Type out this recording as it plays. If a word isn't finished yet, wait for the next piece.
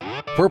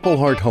Purple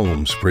Heart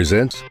Homes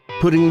presents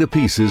Putting the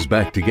Pieces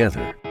Back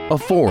Together, a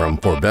forum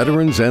for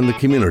veterans and the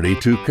community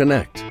to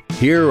connect.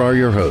 Here are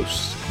your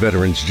hosts,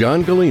 veterans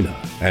John Gallina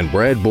and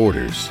Brad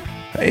Borders.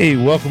 Hey,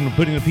 welcome to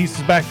Putting the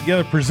Pieces Back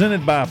Together,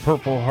 presented by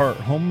Purple Heart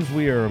Homes.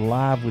 We are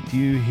live with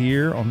you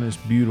here on this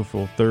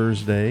beautiful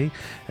Thursday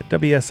at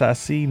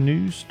WSIC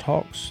News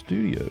Talk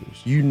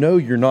Studios. You know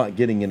you're not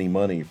getting any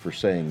money for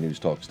saying News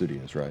Talk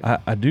Studios, right?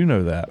 I do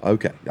know that.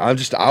 Okay.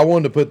 I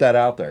wanted to put that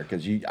out there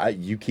because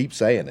you keep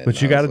saying it.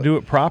 But you got to do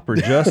it proper.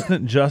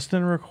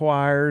 Justin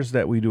requires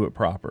that we do it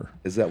proper.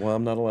 Is that why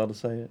I'm not allowed to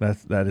say it?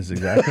 That is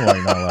exactly why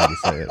you're not allowed to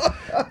say it.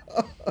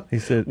 He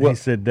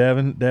said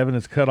Devin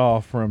is cut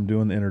off from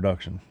doing the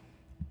introduction.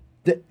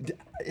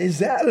 Is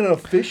that an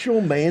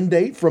official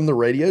mandate from the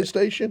radio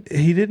station?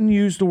 He didn't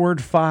use the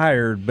word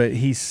fired, but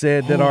he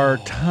said that our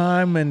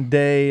time and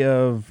day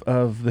of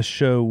the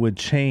show would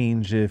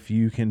change if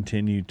you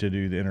continued to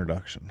do the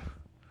introduction.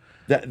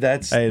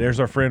 That's Hey, there's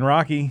our friend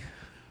Rocky.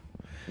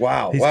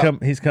 wow.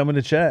 He's coming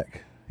to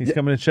check. He's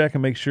coming to check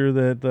and make sure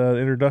that the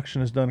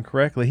introduction is done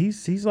correctly.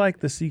 He's like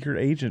the secret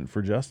agent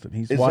for Justin.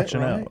 He's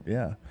watching out.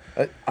 Yeah.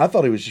 I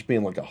thought he was just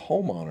being like a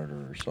hall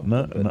monitor or something.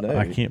 No,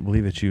 I can't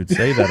believe that you would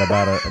say that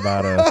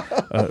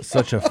about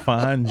such a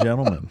fine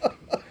gentleman.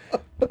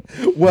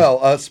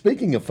 Well,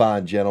 speaking of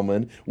fine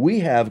gentlemen,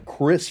 we have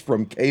Chris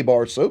from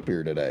K-Bar Soap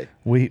here today.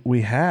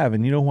 We have,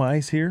 and you know why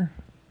he's here?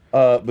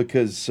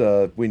 Because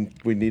we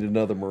need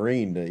another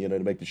Marine to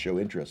make the show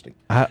interesting.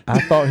 I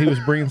thought he was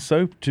bringing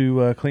soap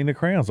to clean the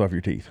crayons off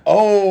your teeth.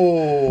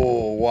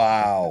 Oh,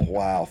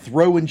 wow.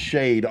 Throwing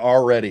shade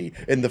already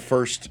in the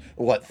first,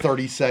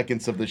 30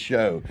 seconds of the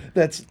show.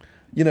 That's,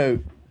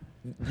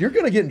 you're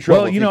going to get in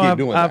trouble if you keep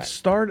doing that.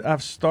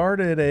 I've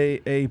started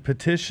a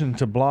petition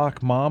to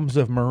block moms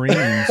of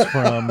Marines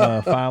from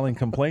filing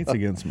complaints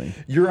against me.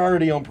 You're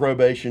already on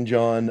probation,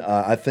 John.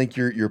 I think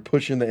you're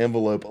pushing the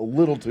envelope a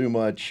little too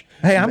much.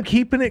 Hey, I'm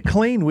keeping it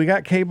clean. We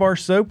got K-Bar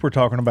soap we're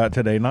talking about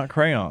today, not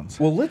crayons.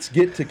 Well, let's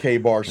get to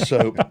K-Bar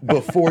soap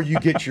before you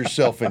get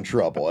yourself in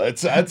trouble.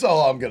 That's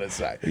all I'm going to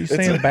say. Are you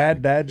saying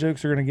bad dad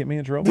jokes are going to get me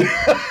in trouble?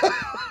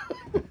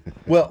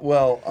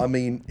 Well, I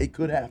mean, it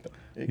could happen.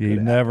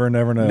 You never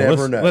know.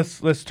 Never know.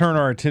 Let's turn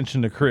our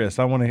attention to Chris.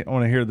 I want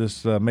to hear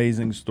this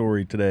amazing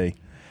story today.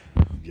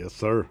 Yes,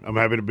 sir. I'm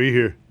happy to be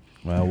here.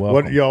 Well, welcome.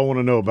 What do y'all want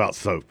to know about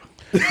soap?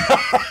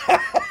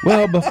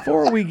 Well,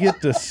 before we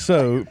get to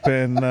soap,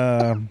 and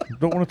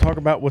don't want to talk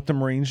about what the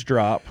Marines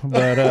drop,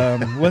 but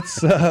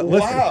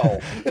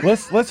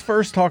let's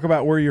first talk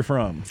about where you're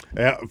from.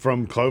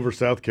 From Clover,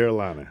 South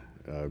Carolina.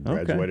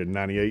 Graduated in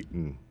 '98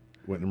 and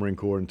went in the Marine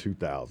Corps in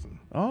 2000.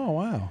 Oh,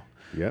 wow.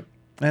 Yep.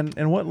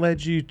 And what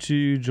led you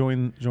to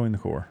join the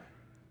Corps?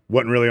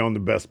 Wasn't really on the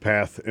best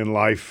path in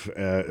life.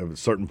 At a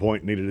certain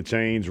point, needed a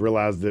change,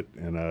 realized it,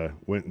 and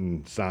went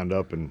and signed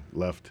up and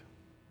left.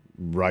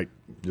 Right,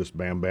 just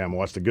bam, bam.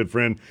 Watched a good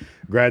friend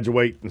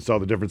graduate and saw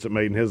the difference it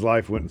made in his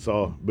life. Went and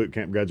saw boot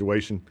camp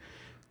graduation.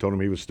 Told him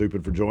he was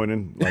stupid for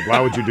joining. Like, why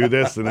would you do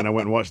this? And then I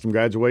went and watched him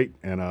graduate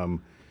and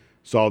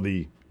saw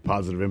the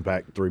positive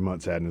impact 3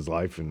 months had in his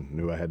life and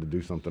knew I had to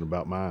do something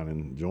about mine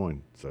and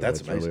join. So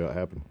that's really what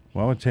happened.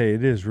 Well, I would tell you,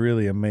 it is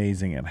really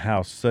amazing at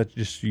how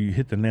you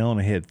hit the nail on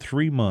the head.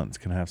 3 months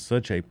can have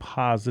such a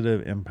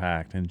positive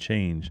impact and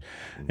change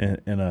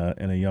in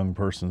a young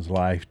person's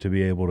life to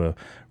be able to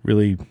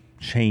really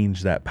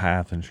change that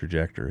path and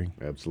trajectory.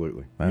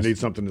 Absolutely. You need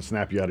something to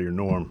snap you out of your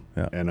norm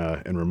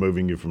and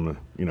removing you from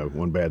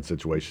one bad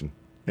situation.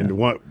 And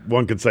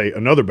one could say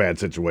another bad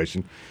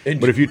situation,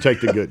 but if you take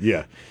the good,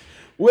 yeah.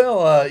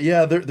 Well,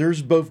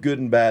 there's both good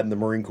and bad in the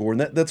Marine Corps,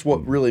 and that's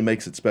what really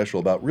makes it special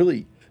about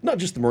really not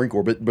just the Marine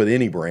Corps, but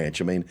any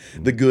branch. I mean,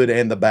 the good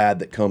and the bad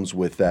that comes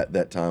with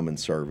that time in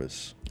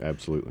service.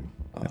 Absolutely.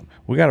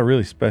 We got a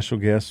really special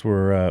guest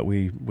where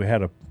we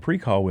had a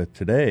pre-call with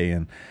today,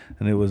 and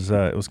it was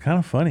kind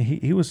of funny.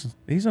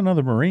 He's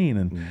another Marine,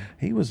 and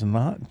he was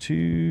not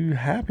too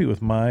happy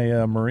with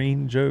my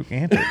Marine joke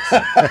antics.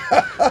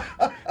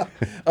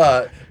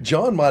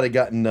 John might have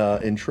gotten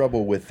in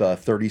trouble with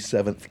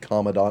 37th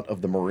Commandant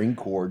of the Marine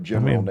Corps,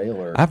 General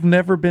Naylor. I've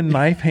never been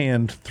knife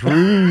hand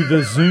through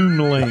the Zoom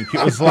link.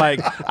 It was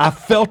like I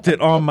felt it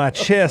on my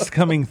chest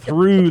coming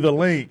through the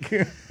link.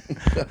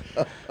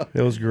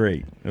 It was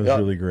great. It was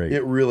really great.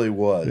 It really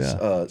was.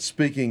 Yeah.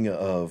 Speaking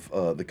of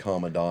the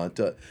Commandant,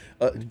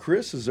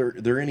 Chris, is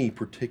there any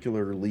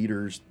particular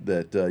leaders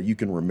that you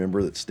can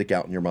remember that stick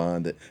out in your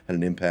mind that had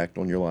an impact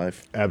on your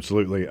life?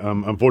 Absolutely.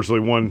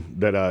 Unfortunately, one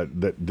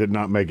that did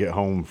not make it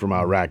home from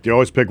Iraq. You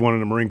always pick one in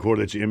the Marine Corps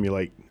that you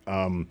emulate.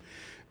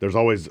 There's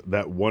always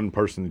that one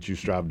person that you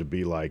strive to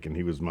be like, and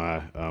he was my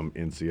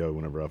NCO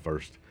whenever I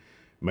first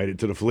made it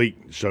to the fleet.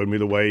 Showed me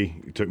the way.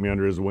 He took me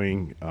under his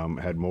wing.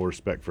 Had more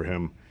respect for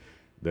him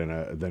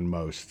than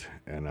most.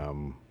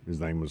 And his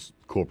name was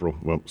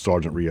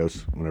Sergeant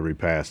Rios whenever he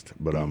passed.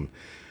 But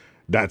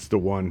that's the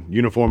one.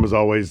 Uniform was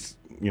always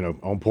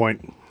on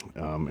point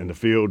in the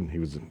field. He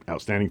was an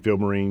outstanding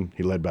field Marine.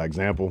 He led by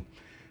example.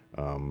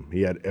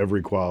 He had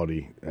every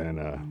quality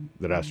and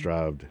that I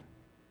strived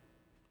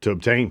to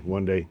obtain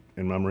one day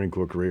in my Marine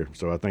Corps career.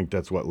 So I think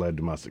that's what led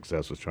to my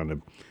success, was trying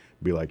to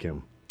be like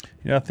him.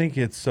 I think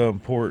it's so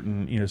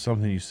important,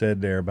 something you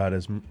said there about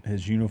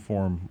his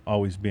uniform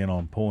always being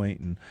on point,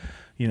 and,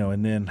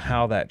 and then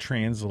how that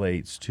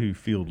translates to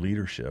field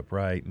leadership,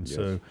 right? And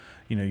so,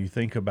 you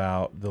think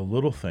about the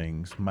little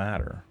things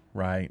matter,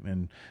 right?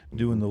 And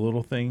doing the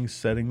little things,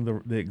 setting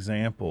the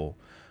example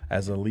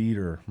as a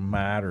leader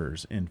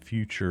matters in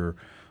future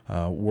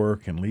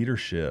work and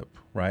leadership,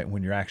 right?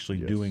 When you're actually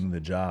doing the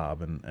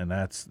job, and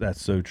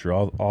that's so true.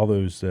 All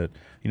those that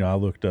I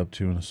looked up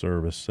to in the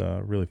service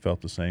really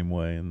felt the same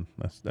way, and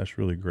that's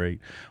really great.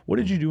 What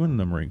did you do in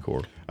the Marine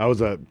Corps? I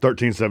was a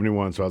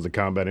 1371, so I was a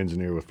combat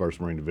engineer with 1st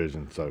Marine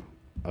Division. So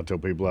I tell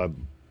people I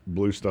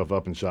blew stuff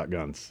up in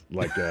shotguns.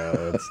 Like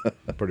that's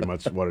pretty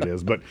much what it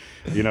is. But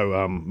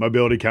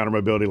mobility, counter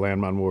mobility,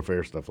 landmine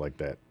warfare, stuff like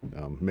that.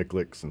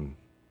 MICLICs and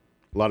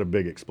a lot of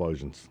big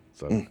explosions.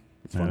 So.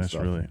 It's fun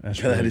stuff. That's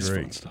That really is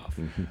great. fun stuff.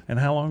 And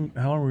how long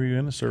were you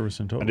in the service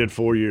in total? I did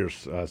 4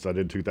 years. So I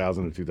did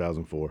 2000 to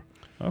 2004.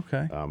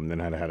 Okay.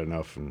 Then I had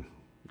enough and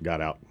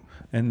got out.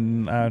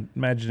 And I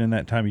imagine in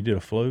that time you did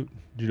a float.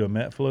 Did you do a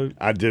Met float?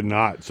 I did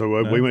not.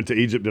 So we went to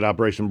Egypt, did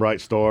Operation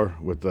Bright Star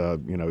with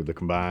the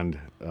combined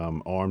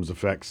arms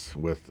effects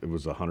it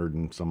was 100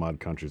 and some odd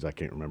countries. I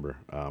can't remember.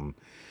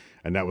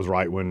 And that was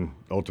right when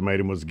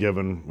ultimatum was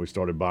given. We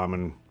started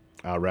bombing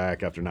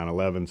Iraq after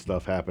 9/11.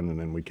 Stuff happened, and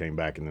then we came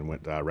back and then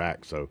went to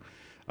Iraq. So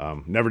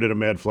never did a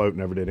med float,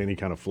 never did any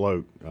kind of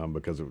float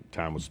because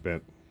time was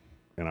spent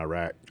in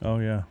Iraq. Oh,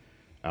 yeah.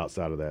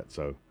 Outside of that,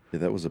 so. Yeah,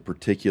 that was a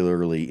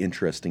particularly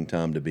interesting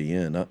time to be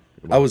in.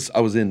 I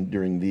was in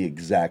during the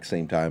exact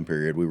same time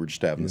period. We were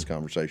just having this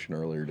conversation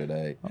earlier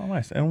today. Oh,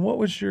 nice. And what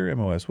was your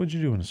MOS? What did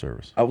you do in the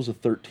service? I was a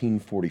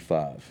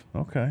 1345.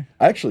 Okay.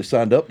 I actually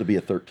signed up to be a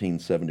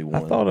 1371.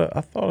 I thought a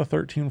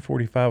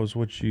 1345 was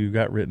what you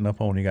got written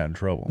up on when you got in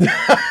trouble. Not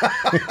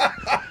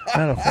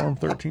a Form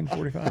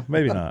 1345?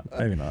 Maybe not.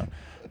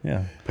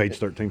 Yeah. Page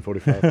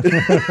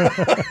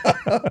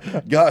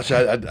 1345. Gosh,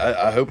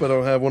 I hope I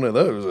don't have one of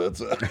those. That's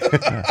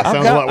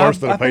Sounds a lot worse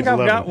than a page 11.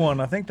 I've got one.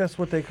 I think that's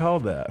what they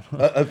called that.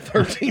 a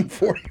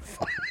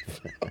 1345.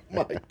 Oh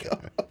my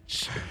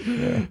gosh.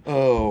 Yeah.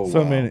 Oh,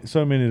 so wow. many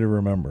to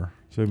remember.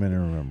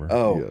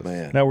 Oh Yes.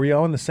 man. Now, were you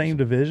all in the same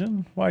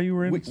division while you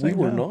were in the We same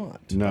were town?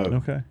 not. No.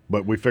 Okay.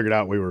 But we figured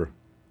out we were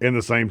in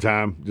the same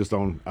time, just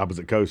on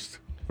opposite coasts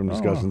from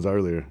discussions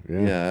earlier.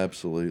 Yeah,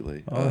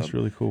 absolutely. Oh, that's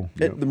really cool.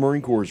 The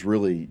Marine Corps is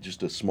really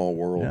just a small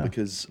world Yeah.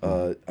 because,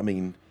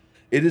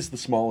 it is the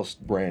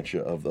smallest branch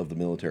of the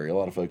military. A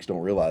lot of folks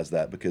don't realize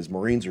that because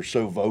Marines are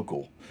so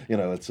vocal.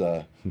 It's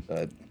how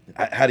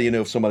do you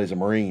know if somebody's a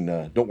Marine?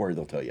 Don't worry,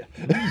 they'll tell you.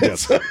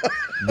 Yes. Give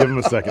them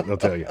a second, they'll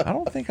tell you. I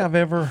don't think I've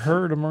ever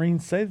heard a Marine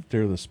say that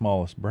they're the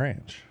smallest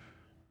branch.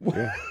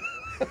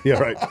 Yeah,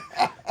 right.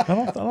 I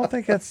don't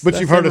think that's. But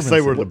that's you've heard ever us been say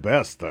said. we're the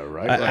best, though,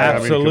 right?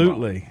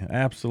 Absolutely.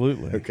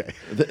 Okay.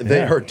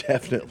 They are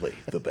definitely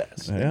the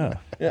best. Yeah.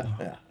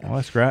 Yeah. Well,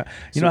 that's great.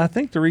 I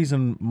think the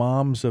reason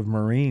moms of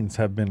Marines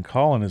have been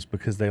calling is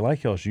because they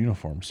like y'all's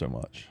uniform so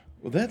much.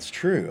 Well, that's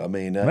true. I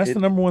mean, And that's the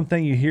number one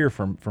thing you hear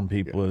from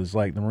people is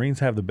like the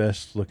Marines have the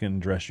best looking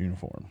dress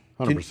uniform.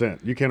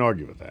 100%. You can't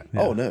argue with that.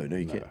 Oh no,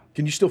 you can't.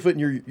 Can you still fit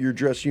in your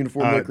dress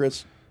uniform, there,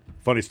 Chris?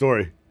 Funny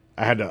story.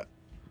 I had to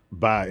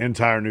buy an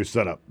entire new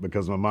setup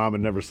because my mom had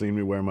never seen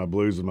me wear my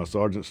blues with my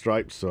sergeant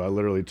stripes. So I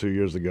literally 2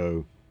 years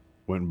ago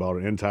went and bought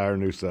an entire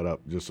new setup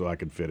just so I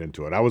could fit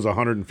into it. I was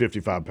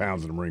 155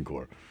 pounds in the Marine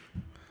Corps.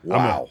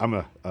 Wow. I'm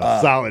a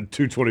solid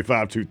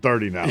 225,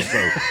 230 now.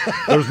 So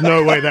there's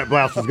no way that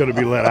blouse was going to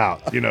be let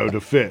out,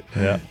 to fit.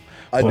 Yeah.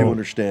 I do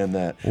understand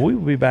that. We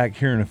will be back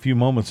here in a few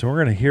moments, and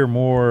we're going to hear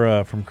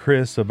more from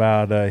Chris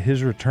about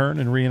his return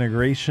and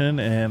reintegration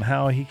and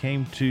how he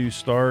came to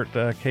start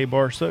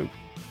K-Bar Soap.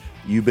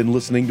 You've been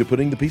listening to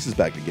Putting the Pieces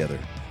Back Together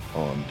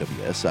on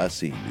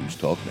WSIC News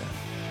Talk Now.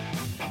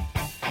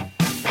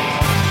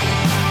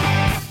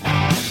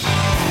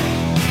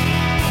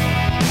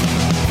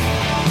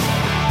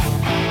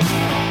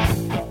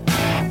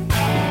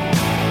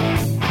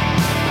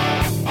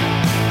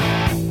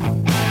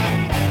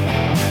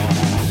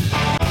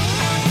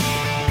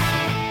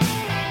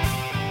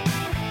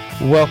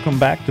 Welcome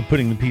back to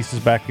Putting the Pieces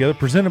Back Together,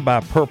 presented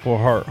by Purple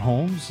Heart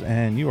Homes,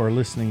 and you are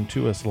listening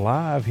to us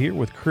live here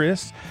with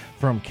Chris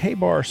from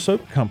K-Bar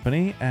Soap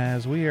Company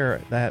as we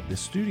are at the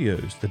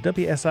studios, the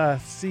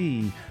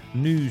WSIC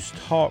News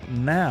Talk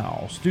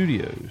Now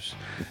studios.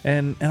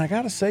 And I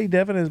got to say,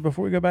 Devin, as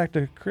before we go back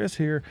to Chris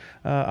here,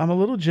 I'm a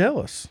little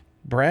jealous.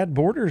 Brad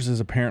Borders is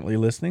apparently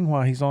listening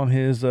while he's on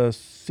his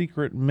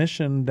secret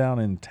mission down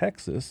in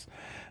Texas.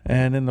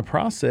 And in the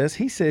process,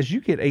 he says you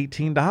get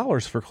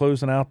 $18 for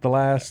closing out the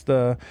last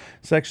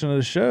section of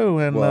the show.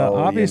 And Well,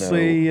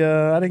 obviously,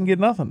 I didn't get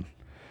nothing.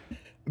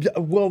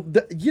 Well,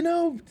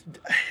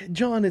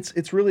 John,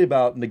 it's really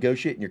about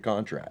negotiating your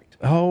contract.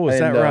 Oh, is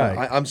that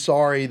right? I'm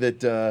sorry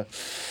that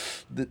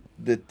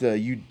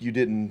you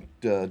didn't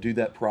do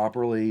that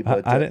properly.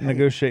 But I didn't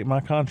negotiate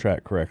my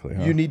contract correctly.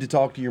 Huh? You need to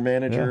talk to your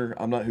manager.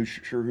 I'm not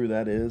sure who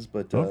that is,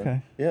 but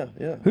Okay. yeah.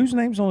 Whose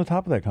name's on the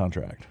top of that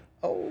contract?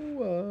 Oh,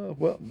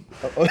 Well,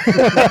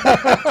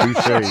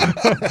 Touche.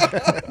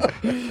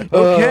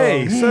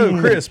 Okay, so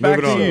Chris, back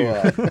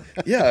to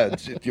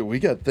you. we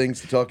got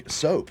things to talk.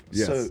 Soap.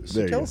 Yes, So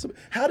there you tell go. us,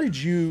 how did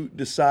you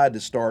decide to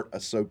start a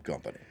soap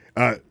company?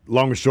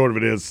 Long and short of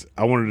it is,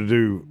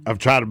 I've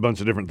tried a bunch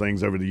of different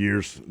things over the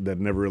years that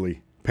never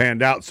really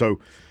panned out. So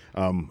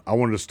I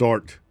wanted to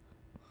start.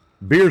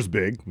 Beer's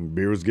big.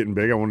 Beer was getting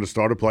big. I wanted to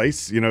start a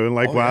place, in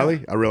Lake Wiley.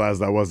 Yeah. I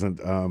realized I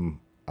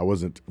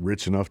wasn't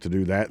rich enough to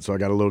do that. So I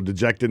got a little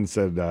dejected and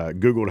said,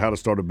 Googled how to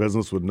start a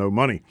business with no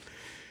money.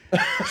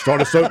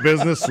 Start a soap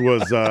business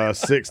was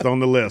sixth on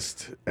the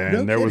list.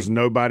 And there was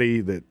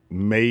nobody that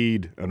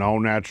made an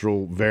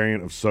all-natural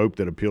variant of soap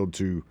that appealed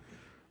to,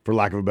 for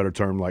lack of a better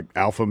term, like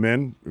alpha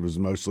men. It was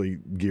mostly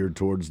geared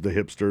towards the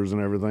hipsters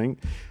and everything.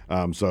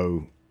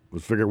 So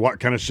was figured, what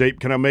kind of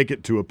shape can I make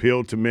it to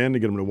appeal to men, to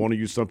get them to want to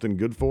use something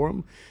good for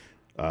them?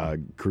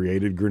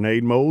 Created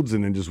grenade molds,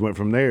 and then just went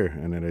from there.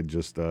 And then it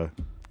just kind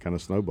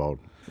of snowballed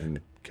and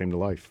came to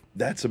life.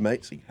 That's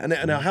amazing. And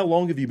now, how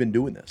long have you been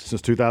doing this?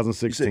 Since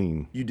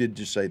 2016. You did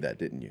just say that,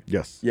 didn't you?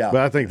 Yes. Yeah.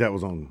 But I think that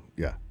was on,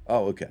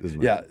 Oh, okay. This is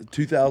my- Yeah,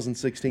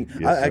 2016.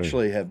 Yes, I sir.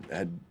 actually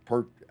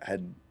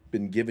had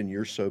been given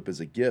your soap as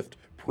a gift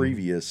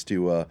previous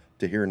to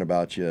hearing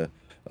about you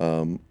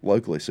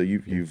locally. So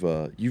you've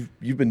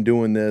been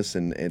doing this,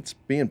 and it's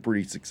being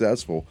pretty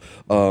successful.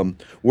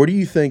 Where do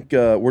you think?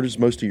 Where does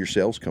most of your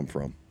sales come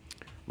from?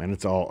 Man,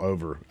 it's all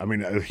over. I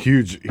mean, a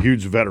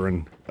huge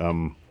veteran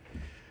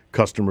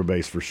customer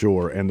base for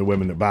sure, and the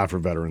women that buy for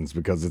veterans,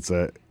 because it's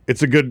a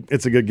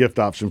good gift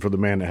option for the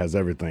man that has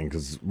everything.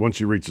 Because once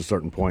you reach a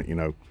certain point,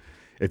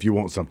 if you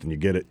want something, you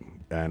get it,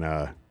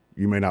 and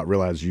you may not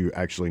realize you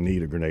actually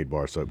need a grenade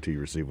bar soap till you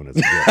receive one as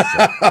a gift.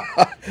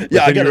 So.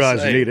 Yeah, I then you gotta realize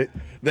say, you need it.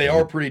 They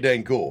are pretty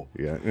dang cool.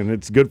 Yeah, and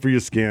it's good for your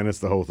skin. It's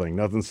the whole thing.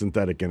 Nothing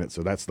synthetic in it.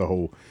 So that's the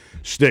whole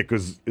shtick.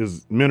 Is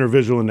men are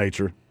visual in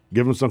nature.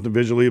 Give them something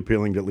visually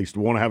appealing to at least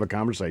want to have a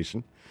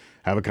conversation.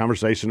 Have a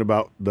conversation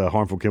about the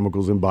harmful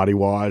chemicals in body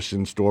wash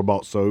and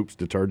store-bought soaps,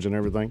 detergent,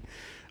 everything.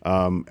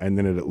 And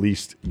then it at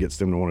least gets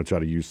them to want to try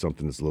to use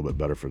something that's a little bit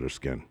better for their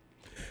skin.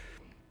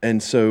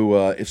 And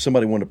so, if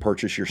somebody wanted to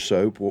purchase your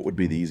soap, what would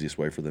be the easiest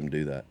way for them to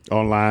do that?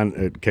 Online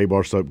at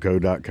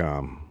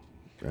kbarsoapco.com.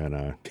 And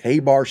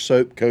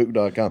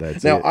kbarsoapco.com.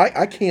 That's now, it.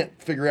 I can't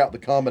figure out the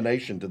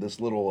combination to this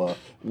little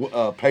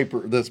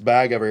paper, this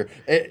bag over here.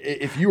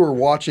 If you were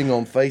watching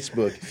on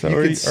Facebook, you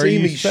could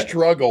see me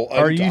struggle.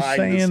 Are you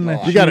untying this saying that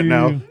knot. You got it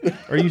now.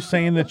 Are you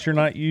saying that you're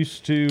not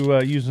used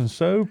to using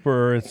soap,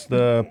 or it's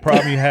the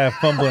problem you have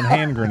fumbling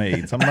hand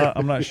grenades?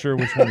 I'm not sure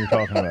which one you're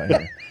talking about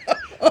here.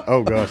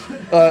 oh gosh,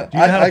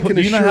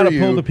 Do you know how to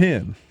pull the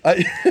pin?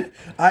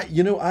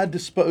 I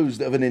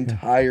disposed of an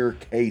entire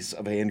case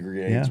of hand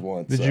grenades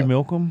once. Did you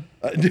milk them?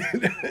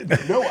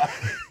 No,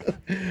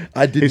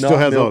 I did He not. still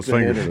has all milk his the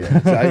hand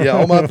fingers. grenades.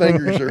 All my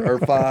fingers are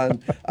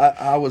fine.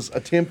 I was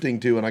attempting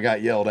to, and I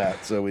got yelled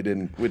at, so we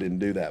didn't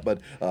do that. But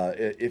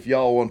if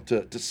y'all want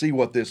to see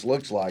what this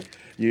looks like,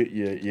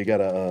 you got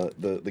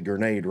the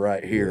grenade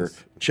right here.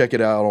 Yes. Check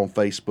it out on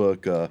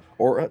Facebook,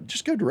 or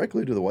just go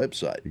directly to the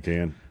website. you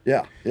can.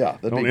 Yeah,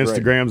 that'd On be great.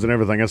 Instagrams and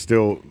everything, I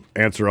still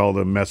answer all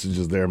the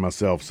messages there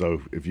myself.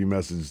 So if you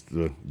message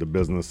the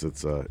business,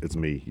 it's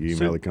me. You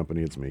email the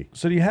company, it's me.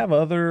 So do you have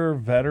other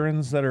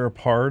veterans that are a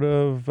part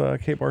of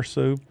K-Bar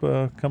Soap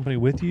company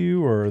with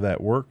you, or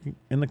that work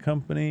in the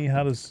company?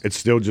 How does It's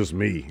still just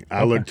me.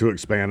 I look to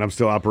expand. I'm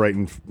still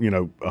operating,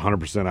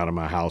 100% out of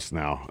my house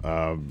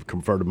now.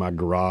 Converted my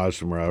garage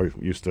from where I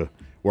used to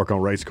work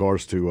on race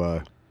cars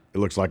to it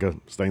looks like a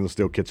stainless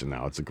steel kitchen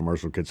now. It's a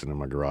commercial kitchen in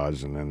my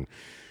garage, and then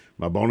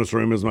my bonus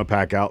room is my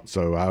pack out.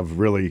 So I've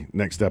really,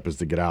 next step is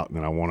to get out, and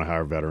then I want to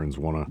hire veterans.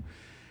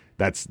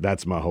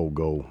 That's my whole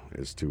goal,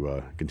 is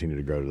to continue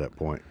to grow to that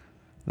point.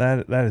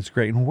 that is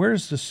great. And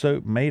where's the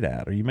soap made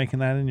at? Are you making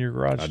that in your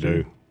garage? I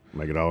too? do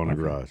make it all in the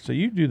garage. So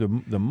you do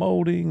the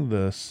molding,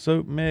 the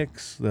soap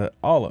mix,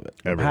 all of it,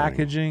 the Everything.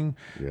 packaging.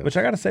 Yes. Which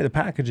I got to say, the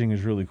packaging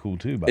is really cool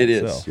too. By It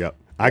is. itself. Yep.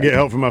 I get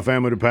help from my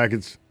family to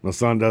package. My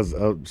son does.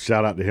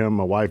 Shout out to him.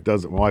 My wife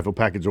does it. My wife will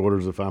package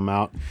orders if I'm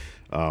out.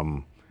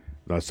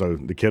 So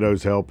the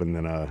kiddos help, and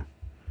then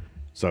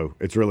so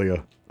it's really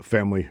a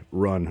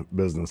family-run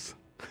business.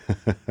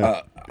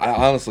 I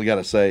honestly got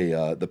to say,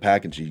 the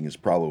packaging is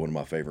probably one of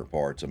my favorite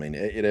parts. I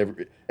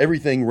mean,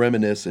 everything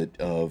reminiscent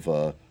of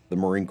the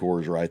Marine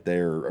Corps is right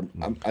there.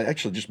 I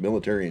actually just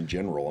military in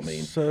general. I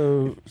mean,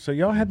 So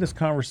y'all had this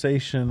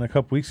conversation a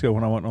couple weeks ago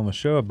when I went on the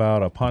show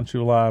about a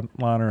poncho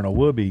liner and a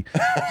whoopee.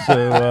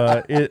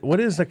 So what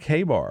is a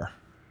K-bar?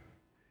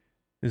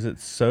 Is it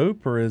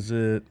soap or is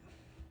it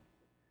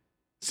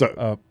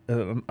So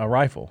a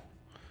rifle?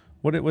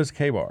 What was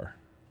K-bar?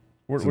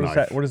 Where It's a does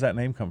knife. where does that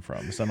name come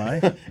from? It's a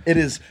knife. it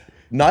is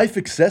knife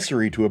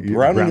accessory to a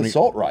Browning Browning-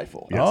 assault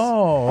rifle. Yes.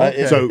 Oh,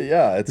 okay.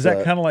 It's Is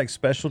that kind of like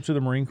special to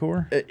the Marine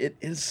Corps? It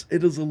is a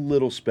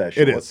little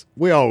special. it is.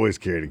 We always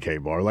carried a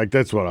K-bar. Like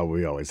that's what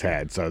we always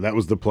had. So that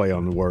was the play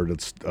on the word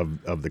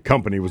of the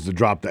company, was to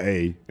drop the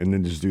A and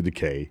then just do the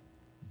K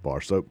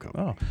Bar Soap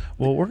Company. Oh,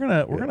 well, we're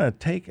gonna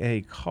take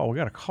a call. We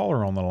got a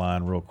caller on the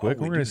line real quick.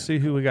 we We're gonna do. see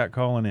who we got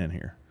calling in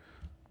here.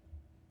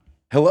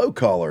 Hello,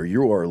 caller.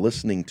 You are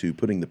listening to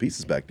Putting the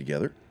Pieces Back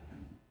Together.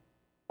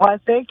 Well,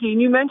 thank you.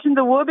 And you mentioned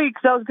the Whoopee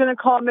because I was going to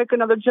call and make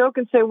another joke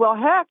and say, well,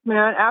 heck,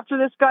 man, after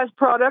this guy's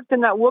product, then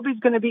that Whoopee's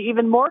going to be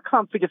even more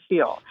comfy to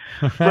feel,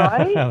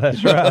 right?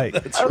 That's right.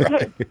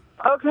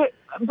 Okay.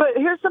 But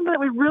here's something that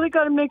we really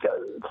got to make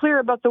clear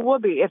about the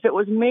Whoopee. If it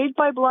was made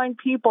by blind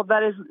people,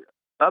 that is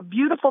a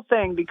beautiful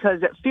thing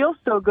because it feels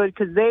so good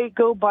because they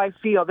go by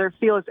feel. Their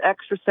feel is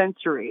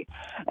extrasensory.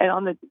 And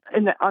on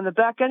the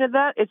back end of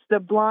that, it's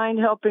the blind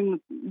helping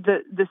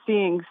the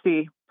seeing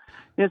see.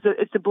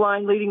 It's the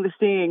blind leading the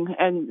seeing,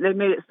 and they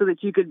made it so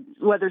that you could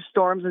weather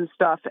storms and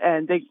stuff,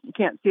 and they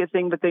can't see a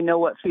thing, but they know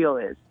what feel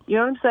is. You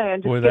know what I'm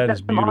saying? Boy, that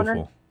is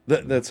beautiful.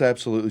 That's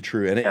absolutely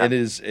true, and it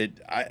is.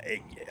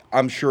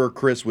 I'm sure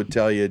Chris would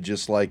tell you,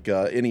 just like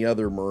any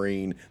other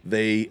Marine,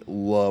 they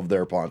love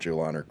their poncho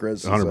liner.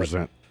 Chris,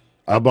 100%.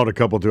 I bought a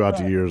couple throughout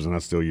the years, and I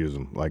still use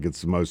them. Like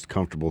it's the most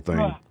comfortable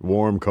thing.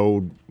 Warm,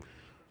 cold.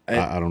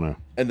 I don't know.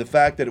 And the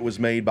fact that it was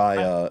made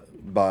by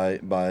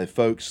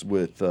folks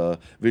with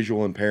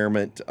visual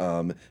impairment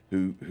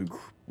who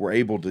were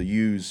able to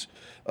use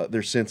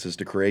their senses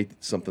to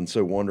create something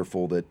so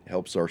wonderful that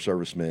helps our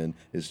servicemen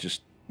is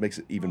just makes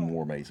it even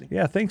more amazing.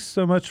 Yeah, thanks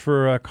so much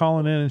for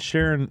calling in and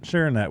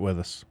sharing that with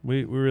us.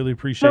 We really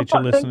appreciate you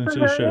listening to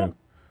the show.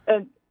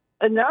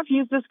 And now if you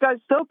use this guy's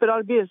soap, it ought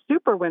to be a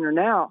super winner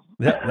now.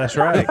 Yeah, that's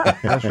right.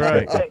 That's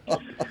right.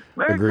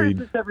 Merry Agreed.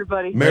 Christmas,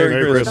 everybody.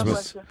 Merry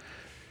Christmas.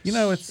 You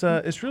know,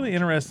 it's really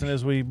interesting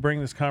as we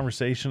bring this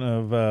conversation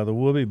of the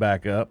Whoopee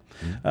back up.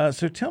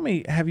 So tell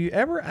me, have you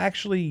ever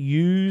actually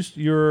used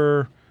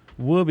your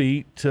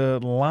Whoopee to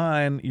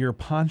line your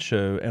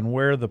poncho and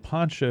wear the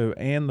poncho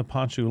and the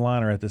poncho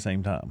liner at the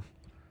same time?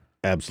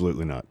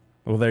 Absolutely not.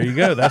 Well, there you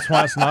go. That's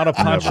why it's not a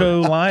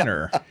poncho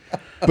liner.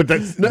 But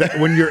that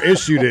when you're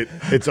issued it,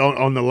 it's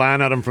on the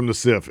line item from the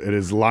SIF. It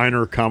is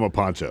liner,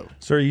 poncho.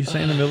 So are you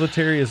saying the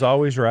military is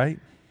always right?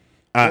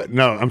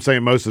 No, I'm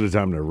saying most of the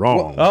time they're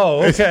wrong.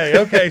 Oh, okay,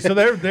 okay. So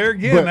there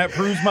again, that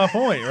proves my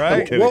point,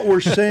 right? What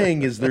we're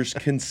saying is there's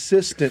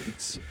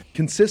consistency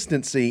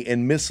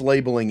in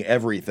mislabeling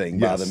everything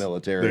by the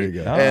military. There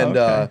you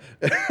go.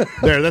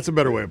 And that's a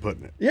better way of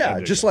putting it. yeah,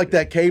 just like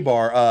that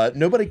K-bar.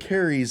 Nobody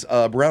carries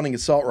a Browning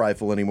assault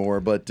rifle anymore,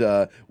 but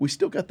we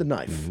still got the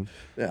knife. Mm-hmm.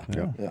 Yeah.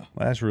 Well,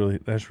 that's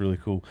really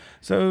cool.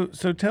 So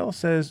tell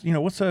us,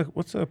 what's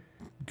a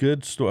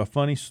good story, a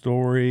funny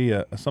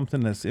story,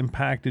 something that's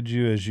impacted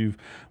you as you've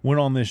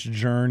went on this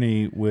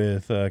journey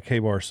with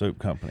K-Bar Soap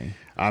Company?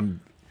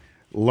 I'm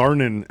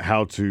learning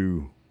how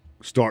to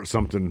start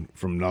something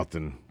from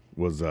nothing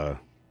was I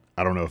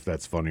don't know if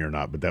that's funny or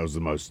not, but that was the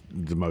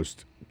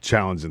most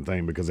challenging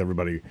thing because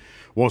everybody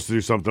wants to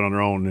do something on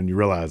their own, and you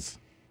realize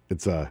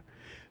it's a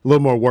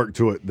little more work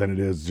to it than it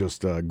is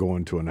just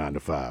going to a 9 to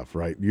 5,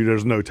 right?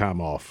 There's no time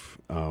off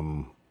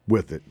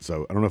with it,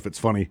 so I don't know if it's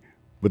funny.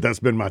 But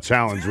that's been my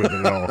challenge with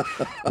it all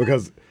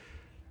because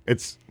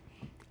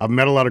I've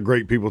met a lot of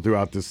great people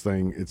throughout this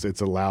thing.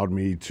 It's allowed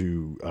me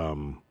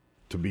to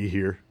be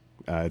here.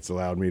 It's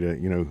allowed me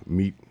to,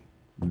 meet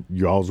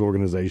y'all's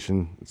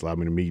organization. It's allowed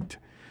me to meet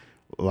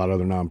a lot of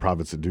other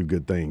nonprofits that do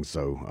good things.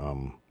 So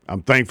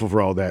I'm thankful for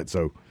all that.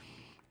 So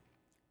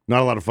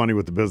not a lot of funny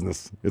with the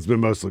business. It's been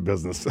mostly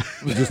business,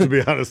 just to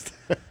be honest.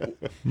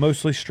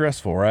 Mostly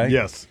stressful, right?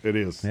 Yes, it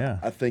is. Yeah.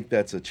 I think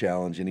that's a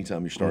challenge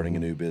anytime you're starting a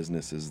new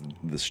business is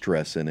the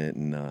stress in it.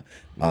 And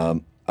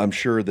I'm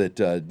sure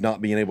that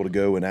not being able to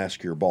go and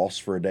ask your boss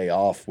for a day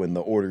off when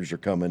the orders are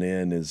coming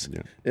in is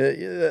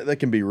that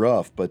can be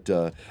rough. But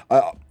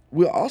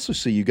we'll also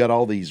see you got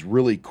all these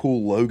really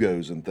cool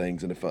logos and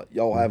things. And if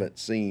y'all haven't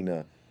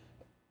seen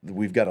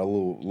we've got a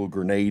little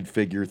grenade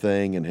figure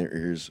thing, and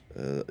here's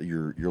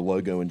your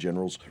logo in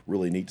general's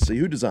really neat to see.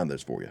 Who designed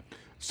those for you?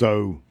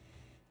 So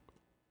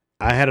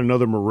I had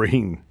another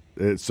Marine.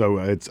 So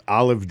it's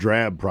Olive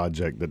Drab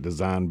Project that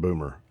designed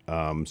Boomer.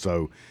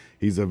 So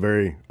he's a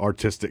very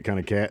artistic kind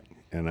of cat.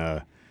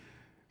 And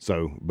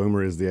so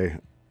Boomer is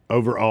the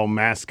overall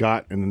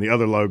mascot. And then the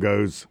other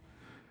logos,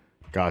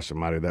 gosh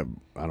almighty,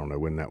 I don't know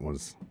when that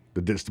was.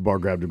 The Ditch the Bar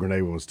Grab the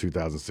Grenade one was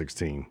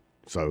 2016.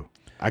 So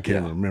I can't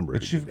even remember.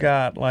 But you've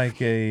got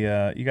like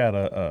a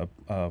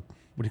what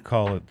do you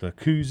call it? The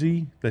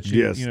koozie that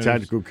you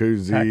tactical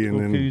koozie, and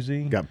then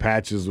koozie. Got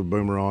patches with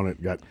Boomer on it.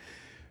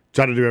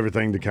 Try to do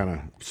everything to kind of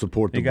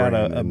support the you got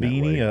brand. a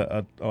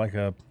beanie, like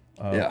a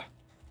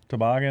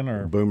toboggan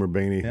or Boomer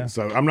beanie. Yeah.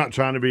 So I'm not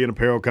trying to be an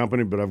apparel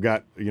company, but I've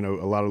got a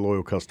lot of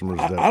loyal customers.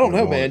 I don't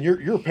know, man.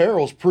 Your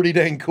apparel's pretty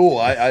dang cool.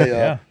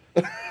 yeah.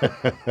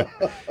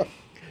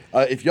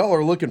 If y'all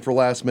are looking for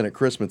last-minute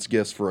Christmas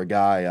gifts for a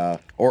guy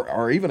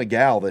or even a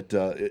gal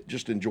that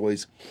just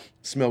enjoys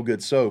smell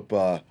good soap,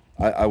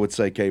 I would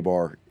say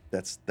K-Bar.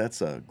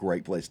 That's a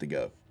great place to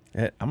go.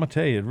 I'm gonna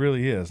tell you, it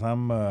really is.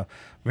 I'm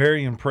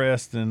very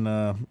impressed, and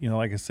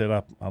like I said,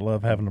 I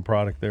love having the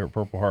product there at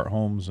Purple Heart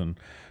Homes, and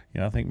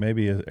I think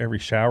maybe every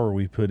shower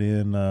we put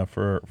in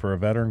for a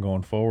veteran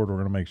going forward, we're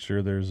going to make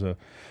sure there's a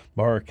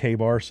bar of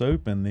K-Bar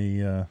soap in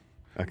the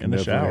I can in the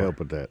definitely shower. help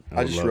with that. I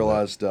would just love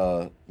realized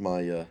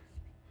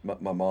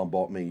my mom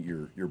bought me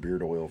your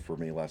beard oil for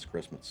me last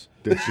Christmas.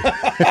 that. Did she?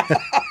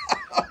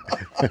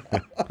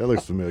 That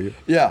looks familiar.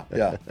 Yeah.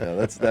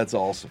 That's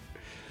awesome.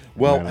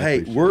 Well, Man, I hey,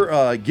 appreciate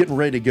we're getting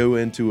ready to go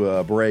into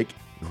a break.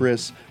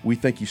 Chris, we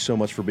thank you so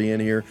much for being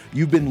here.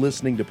 You've been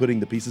listening to Putting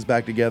the Pieces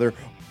Back Together,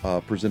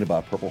 presented by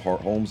Purple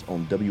Heart Homes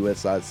on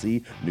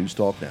WSIC News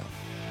Talk Now.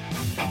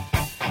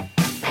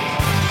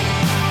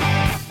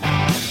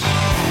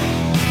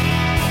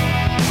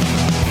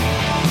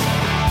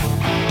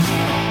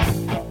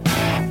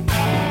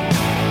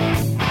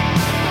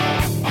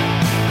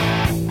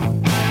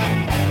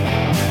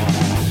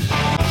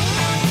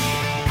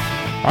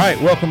 All right,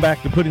 welcome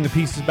back to Putting the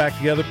Pieces Back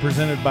Together,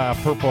 presented by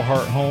Purple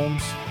Heart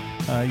Homes.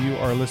 You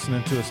are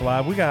listening to us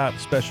live. We got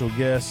special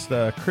guest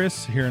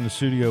Chris here in the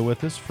studio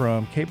with us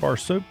from K-Bar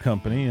Soap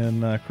Company.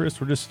 And Chris,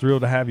 we're just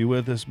thrilled to have you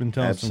with us. Been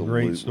telling some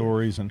great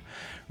stories and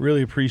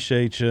really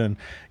appreciate you. And,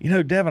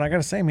 Devin, I got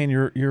to say, man,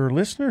 your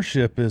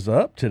listenership is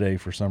up today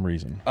for some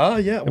reason.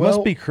 Yeah. It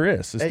must be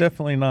Chris. It's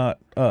definitely not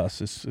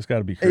us. It's got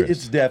to be Chris.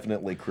 It's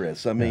definitely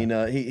Chris. I mean,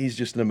 he's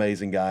just an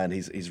amazing guy, and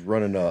he's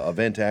running a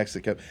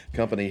fantastic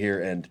company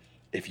here. And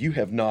if you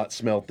have not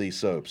smelt these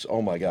soaps,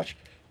 oh my gosh,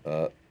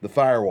 the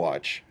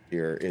Firewatch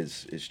here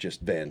is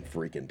just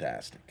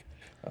fan-freaking-tastic.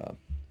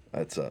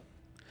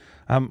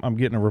 I'm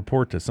getting a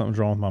report that something's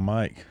wrong with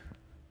my mic.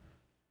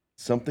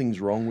 Something's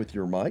wrong with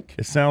your mic?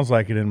 It sounds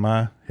like it in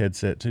my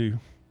headset too.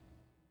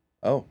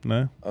 Oh.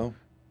 No? Oh.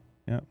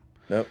 Yeah.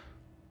 Nope.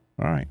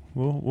 All right.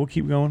 We'll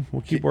keep going.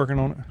 We'll keep working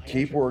on it.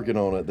 Keep working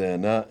on it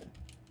then.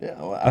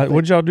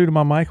 What'd y'all do to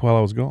my mic while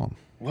I was gone?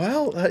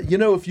 Well,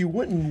 if you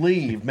wouldn't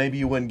leave, maybe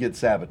you wouldn't get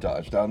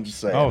sabotaged. I'm just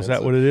saying. Oh, is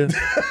that what it is?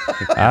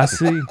 I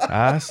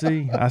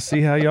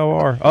see how y'all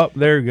are. Oh,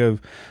 there you go.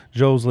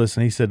 Joel's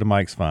listening. He said the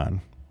mic's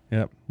fine.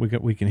 Yep,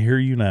 we can hear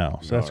you now.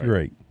 So that's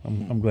great.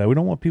 I'm glad. We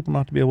don't want people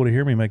not to be able to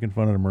hear me making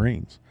fun of the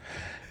Marines,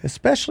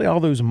 especially all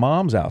those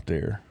moms out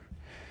there.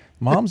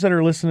 Moms that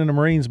are listening to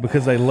Marines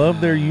because they love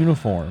their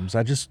uniforms.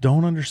 I just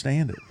don't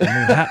understand it.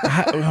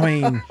 I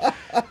mean,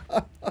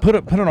 put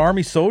an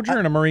Army soldier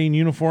in a Marine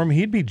uniform,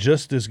 he'd be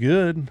just as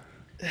good.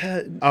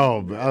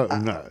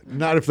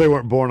 Not if they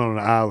weren't born on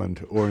an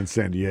island or in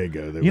San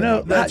Diego.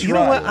 Know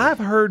what?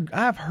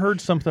 I've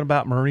heard something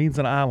about Marines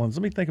and islands.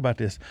 Let me think about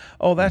this.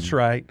 Oh, that's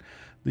right.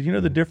 Do you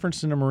know the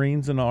difference in the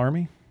Marines and the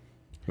Army?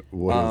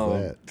 What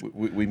is that?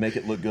 We make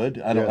it look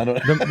good. I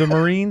don't. The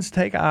Marines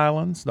take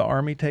islands. The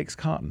Army takes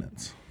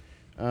continents.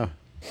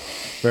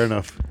 Fair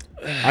enough.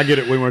 I get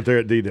it. We weren't there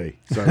at D-Day,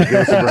 so give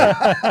us a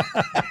break.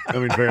 I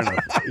mean, fair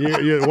enough.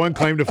 You one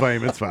claim to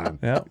fame. It's fine.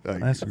 Yeah,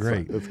 that's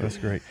great. That's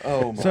great.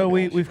 Oh, my so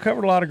gosh. we've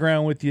covered a lot of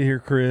ground with you here,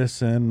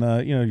 Chris, and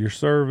your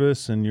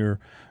service and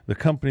the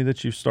company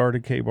that you've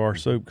started, K-Bar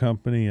Soap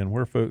Company, and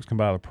where folks can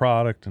buy the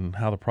product and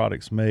how the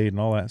product's made and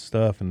all that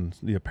stuff and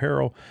the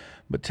apparel.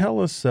 But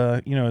tell us,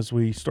 as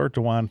we start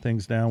to wind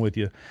things down with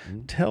you,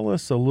 tell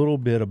us a little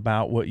bit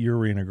about what your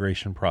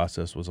reintegration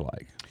process was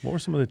like. What were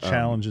some of the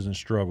challenges and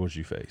struggles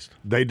you faced?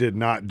 They did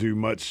not do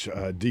much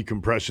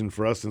decompression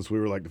for us since we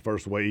were like the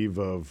first wave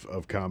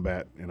of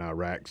combat in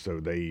Iraq. So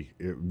it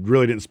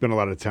really didn't spend a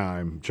lot of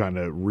time trying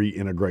to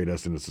reintegrate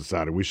us into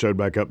society. We showed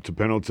back up to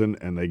Pendleton,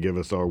 and they give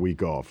us our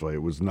week off. It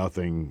was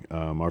nothing.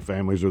 Our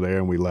families were there,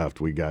 and we left.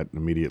 We got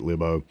immediate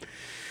libo.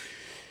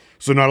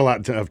 So not a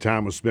lot of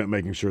time was spent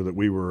making sure that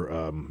we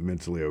were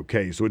mentally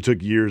okay. So it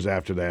took years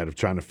after that of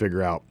trying to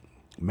figure out,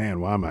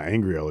 man, why am I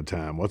angry all the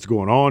time? What's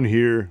going on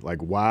here? Like,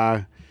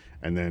 why?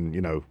 And then,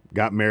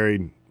 got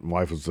married. My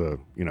wife was,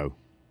 you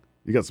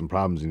got some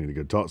problems. You need to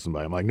go talk to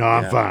somebody. I'm like, no,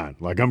 I'm fine.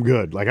 Like, I'm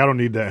good. Like, I don't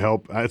need that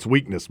help. It's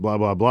weakness, blah,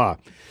 blah, blah.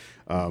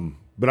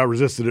 But I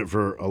resisted it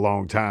for a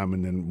long time.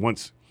 And then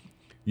once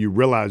you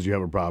realize you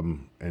have a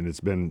problem and it's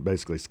been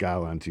basically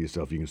skyline to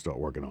yourself, you can start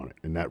working on it.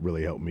 And that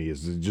really helped me,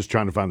 is just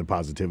trying to find the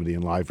positivity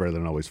in life rather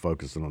than always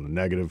focusing on the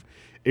negative,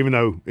 even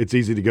though it's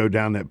easy to go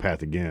down that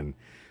path again.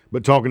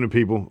 But talking to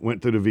people,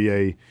 went through the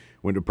VA,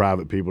 went to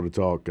private people to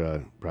talk,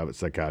 private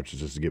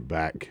psychiatrists, just to get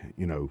back,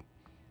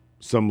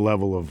 some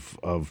level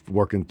of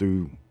working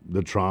through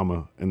the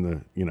trauma and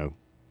the,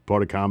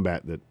 part of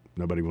combat that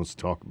nobody wants to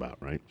talk about,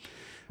 right?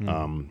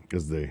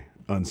 Is the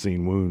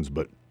unseen wounds.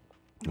 But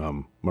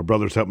my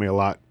brothers helped me a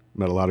lot,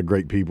 met a lot of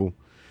great people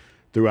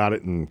throughout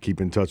it, and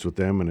keep in touch with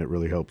them, and it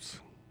really helps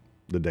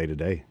the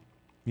day-to-day.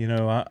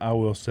 I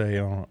will say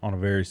on a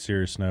very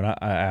serious note,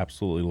 I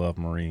absolutely love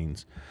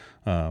Marines.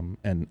 And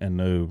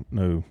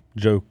no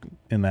joke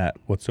in that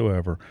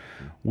whatsoever.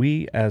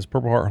 We, as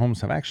Purple Heart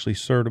Homes, have actually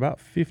served about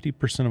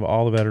 50% of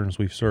all the veterans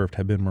we've served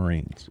have been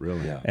Marines.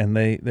 Really? Yeah. And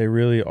they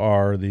really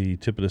are the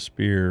tip of the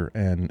spear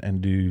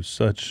and do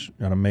such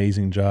an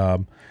amazing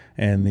job.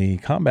 And the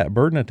combat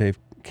burden that they've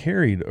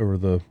carried over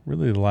the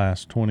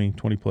last 20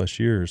 plus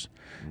years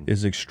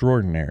is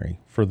extraordinary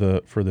for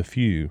the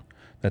few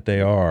that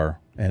they are,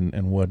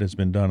 and what has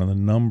been done, and the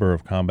number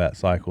of combat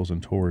cycles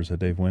and tours that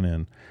they've went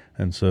in.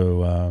 And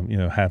so,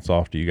 hats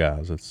off to you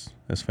guys.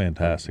 It's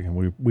fantastic,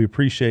 and we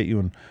appreciate you,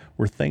 and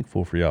we're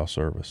thankful for y'all's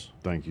service.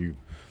 Thank you.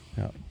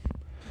 Yeah.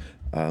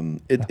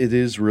 It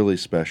is really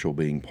special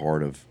being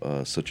part of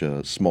such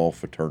a small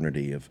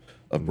fraternity of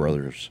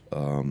brothers.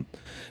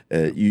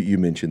 You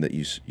mentioned that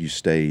you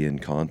stay in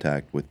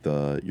contact with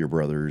your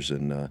brothers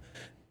and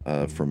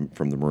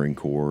from the Marine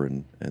Corps,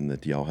 and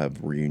that y'all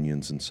have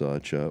reunions and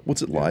such.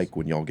 What's it like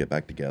when y'all get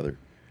back together?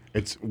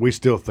 We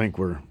still think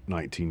we're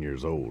 19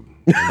 years old,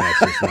 and that's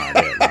just not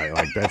it. Right?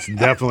 Like, that's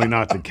definitely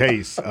not the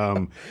case,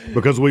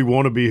 because we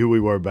want to be who we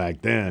were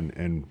back then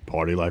and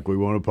party like we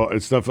want to party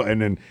and stuff. And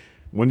then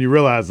when you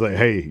realize that,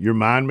 hey, your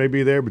mind may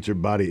be there, but your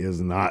body is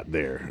not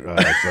there,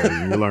 so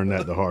you learn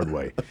that the hard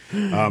way.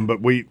 But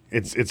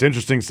it's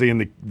interesting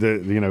seeing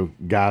the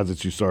guys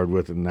that you started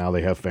with, and now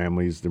they have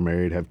families, they're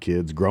married, have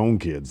kids, grown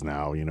kids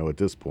now, at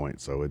this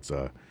point. So it's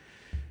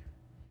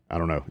I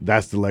don't know.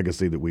 That's the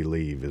legacy that we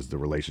leave, is the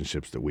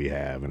relationships that we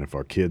have. And if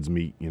our kids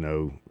meet,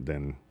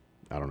 then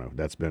I don't know.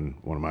 That's been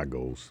one of my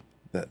goals.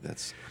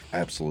 That's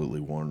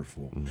absolutely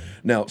wonderful. Mm-hmm.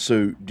 Now,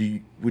 so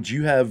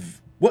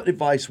what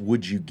advice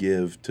would you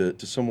give to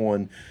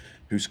someone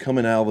who's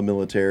coming out of the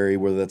military,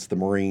 whether that's the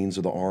Marines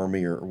or the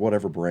Army or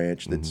whatever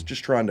branch, that's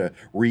just trying to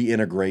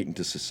reintegrate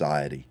into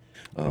society?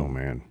 Oh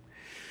man,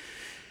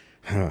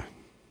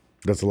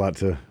 that's a lot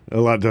to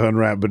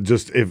unwrap. But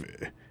just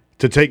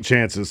to take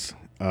chances.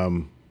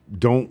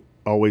 Don't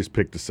always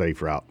pick the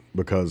safe route,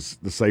 because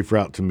the safe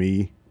route, to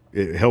me,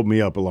 it held me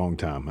up a long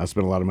time. I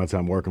spent a lot of my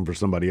time working for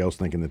somebody else,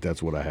 thinking that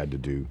that's what I had to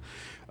do.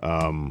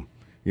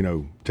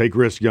 Take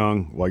risks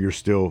young while you're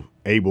still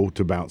able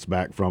to bounce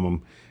back from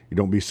them. You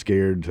don't be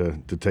scared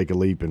to take a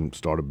leap and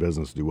start a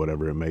business, do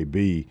whatever it may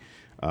be.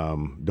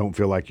 Don't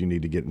feel like you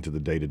need to get into the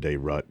day-to-day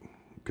rut,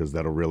 because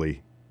that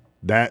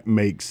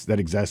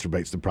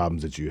exacerbates the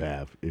problems that you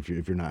have if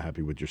you're not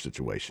happy with your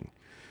situation.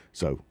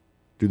 So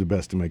do the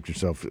best to make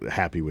yourself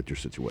happy with your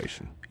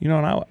situation. And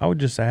I would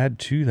just add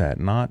to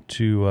that, not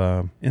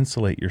to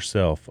insulate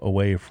yourself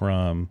away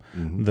from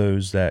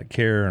those that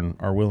care and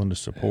are willing to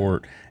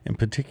support. In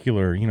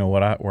particular,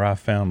 where I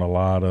found a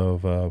lot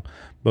of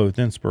both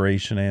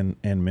inspiration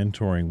and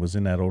mentoring was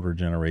in that older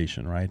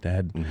generation, right?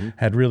 That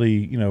had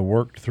really,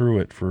 worked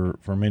through it for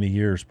many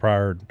years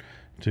prior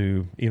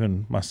to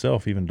even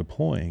myself even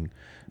deploying.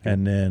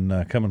 And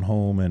then coming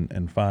home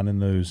and finding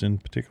those, in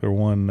particular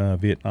one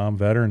Vietnam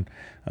veteran,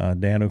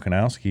 Dan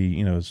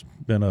Okanowski, has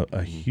been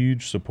a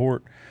huge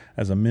support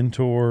as a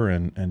mentor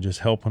and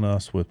just helping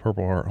us with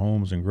Purple Heart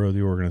Homes and grow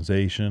the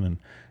organization.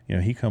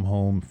 And, he come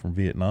home from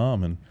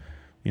Vietnam and,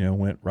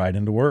 went right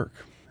into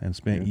work and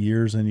spent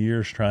years and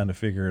years trying to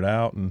figure it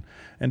out and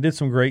did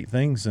some great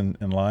things in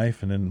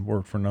life, and then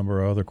worked for a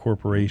number of other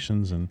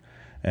corporations and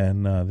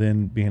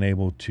then being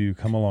able to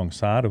come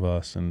alongside of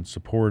us and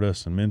support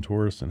us and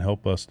mentor us and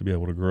help us to be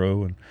able to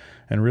grow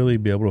and really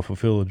be able to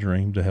fulfill a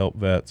dream to help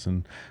vets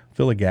and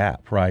fill a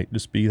gap, right?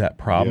 Just be that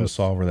problem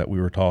solver that we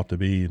were taught to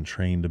be and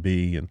trained to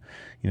be, and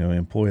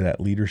employ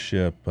that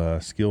leadership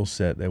skill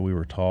set that we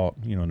were taught,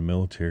 in the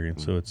military.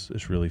 And so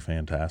it's really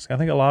fantastic. I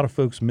think a lot of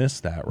folks miss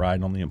that,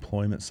 right, on the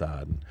employment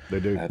side. They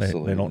do.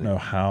 They don't know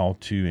how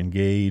to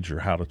engage or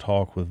how to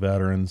talk with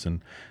veterans,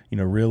 and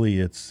really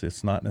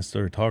it's not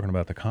necessarily talking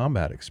about the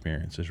combat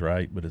experiences,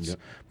 right, but it's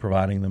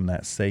providing them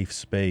that safe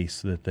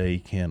space that they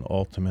can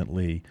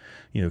ultimately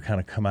kind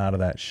of come out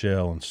of that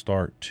shell and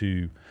start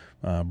to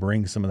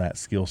bring some of that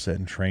skill set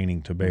and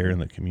training to bear in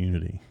the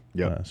community.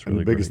 Yeah, really and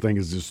the biggest great. thing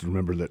is just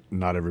remember that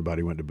not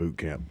everybody went to boot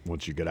camp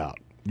once you get out.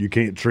 You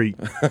can't treat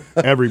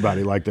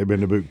everybody like they've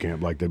been to boot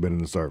camp, like they've been in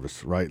the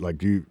service, right?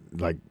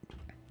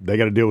 They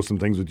got to deal with some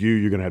things with you.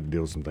 You're going to have to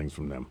deal with some things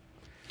from them.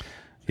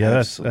 Yeah,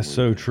 that's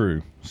so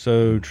true.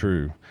 So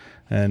true.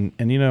 And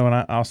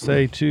I'll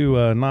say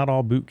too, not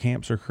all boot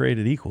camps are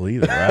created equal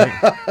either, right?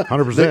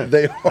 100%.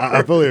 They are.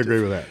 I fully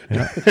agree with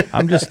that.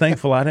 I'm just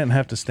thankful I didn't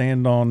have to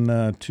stand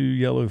on 2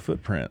 yellow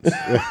footprints.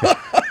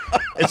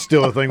 It's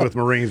still a thing with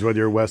Marines, whether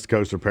you're West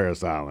Coast or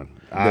Paris Island.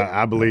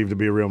 I believe to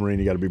be a real Marine,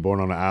 you got to be born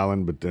on an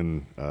island, but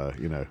then,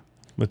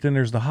 But then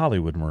there's the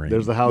Hollywood Marine.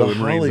 There's the Hollywood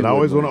Marines, and I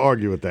always want to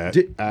argue with that.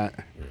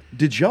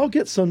 Did y'all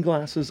get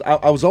sunglasses?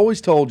 I was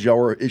always told y'all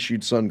were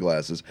issued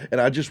sunglasses, and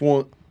I just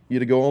want you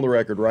to go on the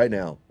record right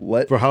now.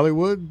 For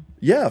Hollywood?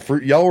 Yeah,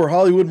 for y'all were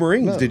Hollywood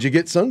Marines. No. Did you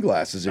get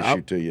sunglasses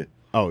issued to you?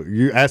 Oh,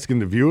 you asking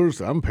the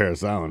viewers? I'm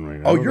Paris Island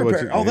Marine.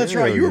 That's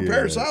right. You were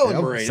Paris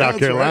Island Marine. South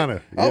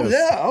Carolina. Right.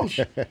 Yes. Oh,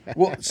 yeah.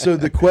 Well, so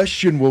the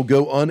question will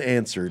go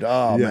unanswered.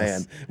 Oh,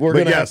 yes.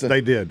 Man. Yes, they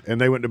did. And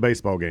they went to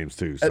baseball games,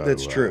 too. So,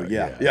 that's true.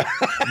 Yeah.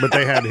 But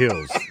they had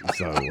hills,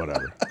 so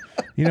whatever.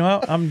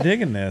 I'm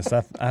digging this.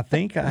 I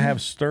think I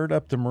have stirred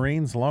up the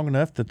Marines long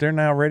enough that they're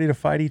now ready to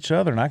fight each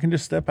other, and I can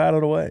just step out of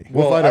the way.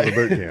 We'll fight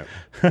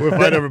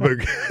over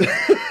boot camp.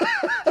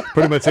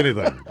 pretty much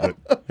anything.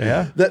 But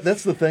Yeah.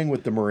 That's the thing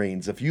with the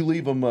Marines. If you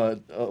leave them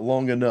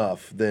long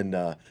enough, then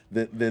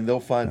they'll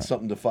find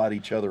something to fight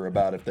each other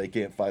about if they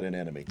can't fight an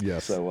enemy.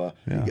 Yes. So Well,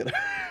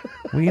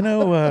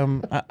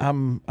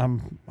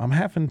 I'm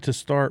having to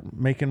start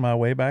making my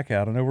way back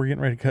out. I know we're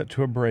getting ready to cut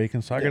to a break,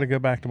 and so I got to go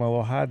back to my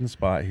little hiding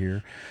spot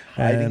here.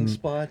 hiding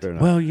spot.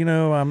 Well,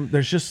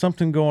 there's just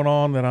something going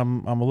on that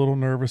I'm a little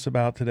nervous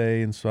about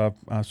today, and so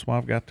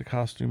I've got the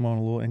costume on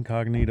a little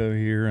incognito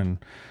here, and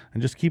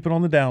just keep it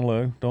on the down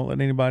low. Don't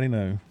let anybody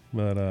know.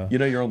 But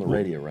You're on the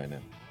radio right now.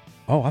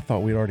 oh, I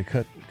thought we'd already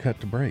cut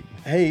to break.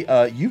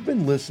 Hey, you've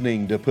been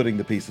listening to Putting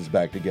the Pieces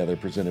Back Together,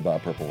 presented by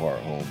Purple Heart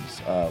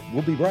Homes.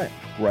 We'll be right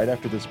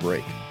after this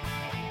break,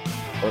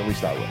 or at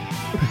least I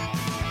will.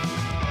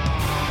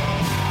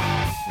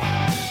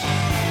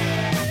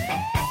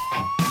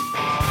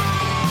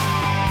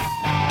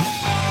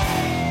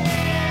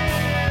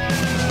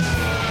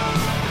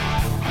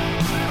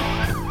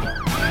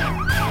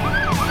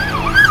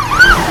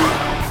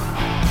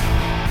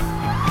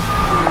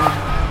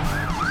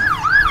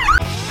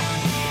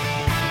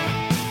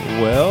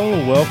 Well,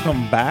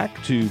 welcome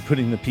back to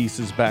Putting the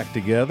Pieces Back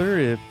Together.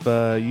 If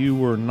you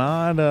were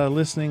not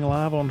listening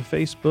live on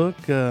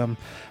Facebook,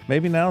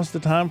 maybe now's the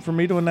time for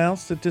me to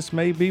announce that this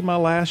may be my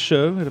last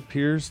show. It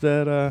appears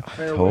that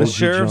the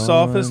sheriff's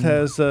office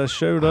has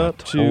showed up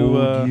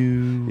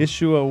to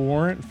issue a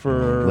warrant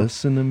for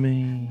Listen to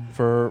me.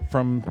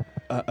 from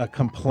a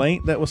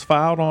complaint that was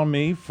filed on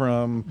me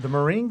from The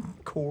Marine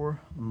Corps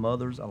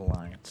Mothers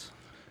Alliance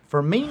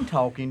for mean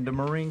talking to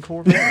Marine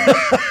Corps veterans.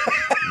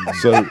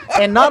 So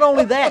And not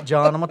only that,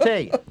 John, I'm gonna tell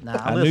you. Now,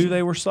 I listen, knew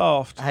they were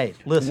soft. Hey,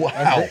 listen.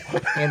 Wow.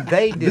 And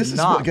they did This is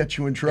not. what got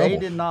you in trouble. They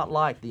did not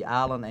like the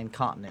island and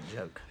continent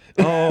joke.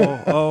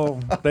 Oh,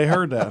 they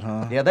heard that,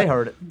 huh? Yeah, they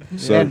heard it.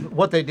 So- And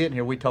what they didn't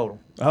hear, we told them.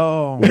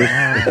 Oh,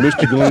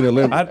 Mr. Galina,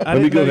 let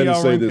me didn't go know ahead and y'all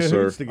were say in this, sir.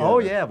 cahoots together. Oh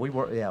yeah, we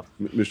were. Yeah,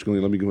 Mr.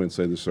 Galina, let me go ahead and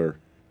say this, sir.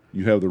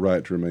 You have the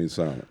right to remain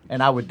silent.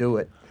 and I would do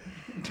it.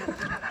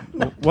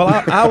 Well,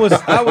 I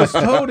was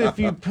told if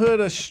you put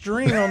a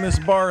string on this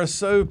bar of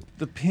soap,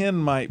 the pin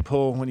might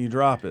pull when you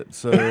drop it.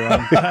 So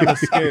I'm kind of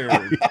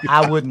scared.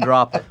 I wouldn't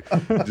drop it.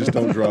 Just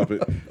don't drop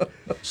it.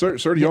 Sir,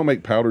 do y'all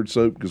make powdered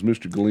soap? Because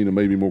Mr. Galina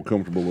may be more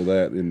comfortable with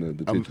that in the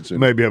detention center.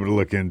 may be able to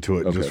look into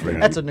it just for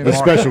That's a new the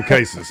market. special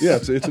cases. Yeah,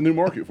 it's a new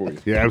market for you.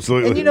 Yeah,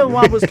 absolutely. And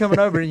while I was coming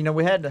over,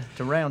 we had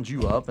to round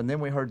you up, and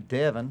then we heard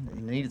Devin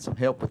needed some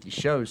help with your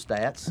show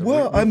stats. So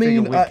Well, we I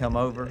mean, figured we'd come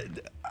over.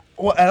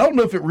 Well, I don't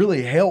know if it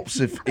really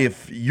helps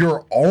if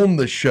you're on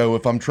the show.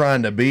 If I'm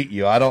trying to beat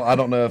you, I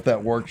don't know if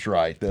that works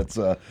right. I don't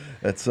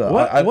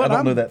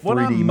know that 3D What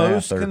I'm math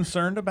most there.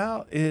 concerned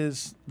about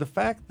is the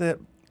fact that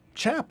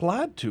Chap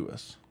lied to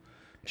us.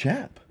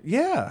 Chap.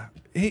 Yeah,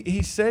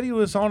 he said he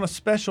was on a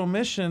special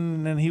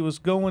mission and he was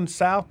going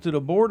south to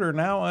the border.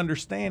 Now I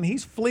understand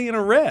he's fleeing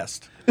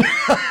arrest.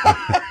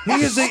 he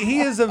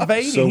is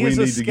evading. So he we is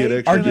need to get escaping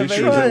extradition. Is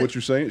evasion. that what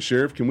you're saying?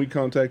 Sheriff, can we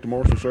contact the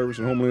Marshal Service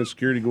and Homeland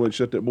Security, go ahead and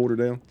shut that border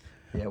down?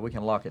 Yeah, we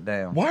can lock it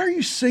down. Why are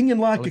you singing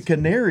like a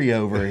canary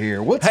over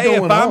here? What's Hey,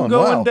 going if I'm on?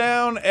 going Wow.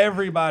 down,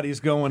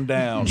 everybody's going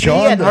down. He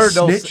John hadn't the heard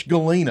those- Snitch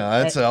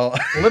Galina. That's all.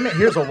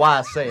 Here's a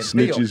wise saying.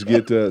 Snitches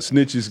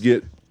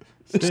get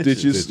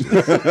stitches.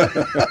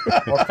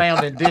 Or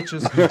found in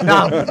ditches.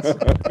 No.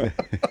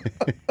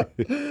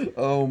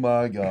 Oh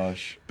my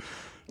gosh.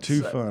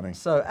 Too funny.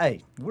 So,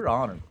 hey, we're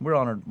honored. We're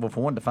honored, well,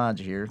 for one, to find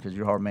you here because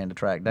you're a hard man to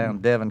track down.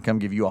 Devin, come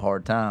give you a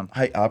hard time.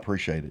 Hey, I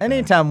appreciate it. And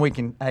anytime we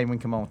can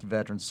come on with the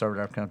veterans serve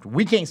our country.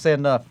 We can't say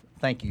enough.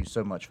 Thank you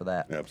so much for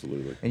that.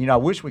 Absolutely. And, I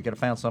wish we could have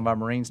found some of our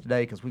Marines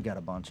today because we got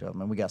a bunch of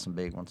them, and we got some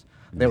big ones.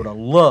 They would have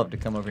loved to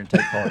come over here and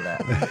take part of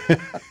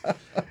that.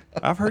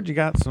 I've heard you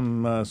got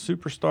some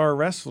superstar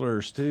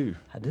wrestlers too.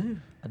 I do.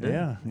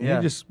 Yeah, Yeah.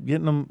 you're just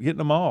getting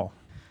them all.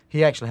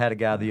 He actually had a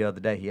guy the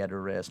other day he had to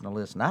arrest. Now,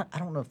 listen, I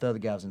don't know if the other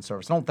guy was in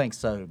service. I don't think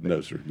so. But No,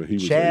 sir. But he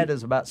was Chad a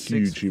is about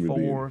huge human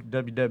 6'4",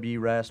 WWE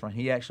wrestler. And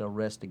he actually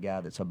arrested a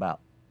guy that's about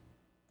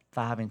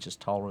 5 inches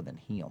taller than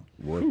him.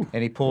 What?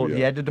 And he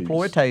Yeah, had to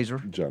deploy a he's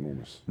taser.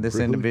 Ginormous. This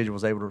individual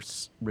was able to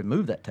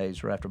remove that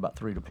taser after about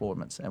 3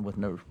 deployments and with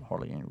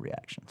hardly any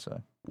reaction.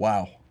 So,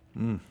 Wow.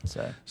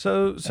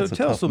 So That's a tell us a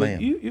tough little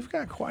bit. man. You've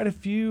got quite a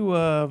few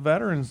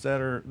veterans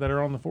that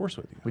are on the force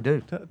with you. we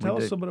do. Tell us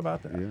a little bit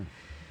about that. Yeah.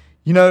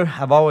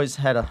 I've always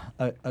had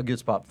a good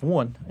spot. For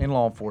one, in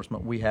law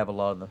enforcement, we have a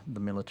lot of the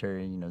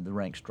military, the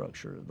rank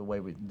structure, the way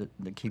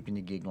the keeping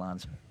the gig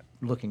lines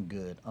looking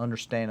good,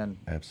 understanding.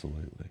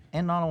 Absolutely.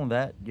 And not only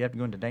that, you have to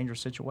go into dangerous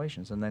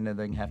situations, and they know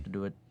they can have to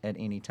do it at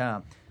any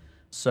time.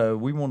 So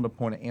we wanted to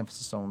point an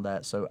emphasis on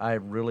that. So I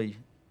really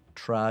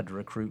tried to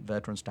recruit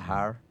veterans to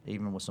hire,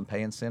 even with some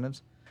pay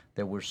incentives,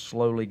 that we're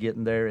slowly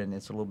getting there, and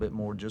it's a little bit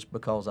more just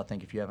because I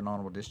think if you have an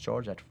honorable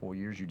discharge after 4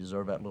 years, you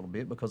deserve that little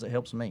bit because it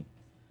helps me.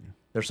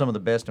 They're some of the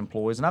best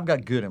employees, and I've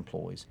got good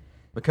employees.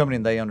 But coming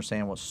in, they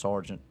understand what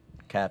sergeant,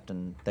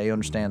 captain, they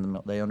understand them.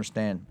 They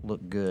understand look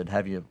good,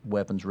 have your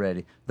weapons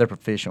ready. They're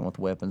proficient with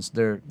weapons.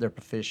 They're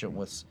proficient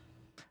with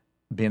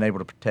being able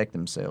to protect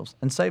themselves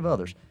and save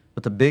others.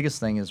 But the biggest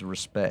thing is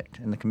respect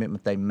and the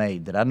commitment they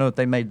made. That I know if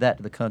they made that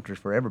to the country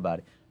for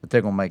everybody, that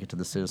they're going to make it to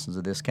the citizens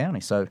of this county.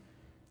 So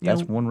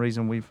that's one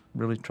reason we've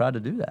really tried to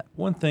do that.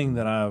 One thing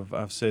that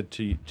I've said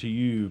to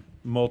you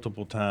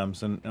multiple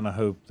times, and I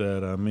hope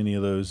that many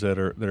of those that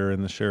are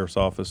in the sheriff's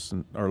office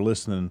and are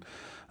listening.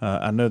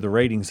 I know the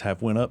ratings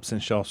have went up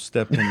since y'all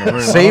stepped in the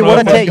room. See what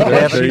I tell you,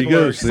 Devin. There you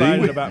go.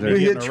 Excited See? about There me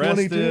you getting hit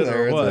 22 arrested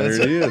there. or what?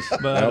 There it is.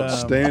 But,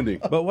 Outstanding.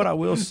 But what I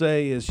will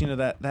say is,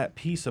 that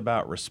piece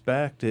about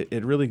respect,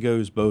 it really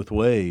goes both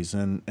ways,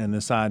 and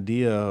this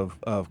idea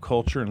of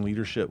culture and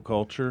leadership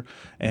culture,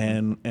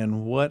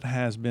 and what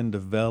has been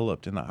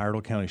developed in the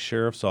Iredell County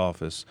Sheriff's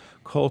Office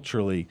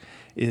culturally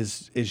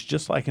is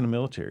just like in the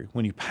military.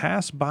 When you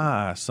pass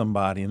by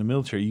somebody in the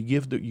military, you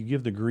give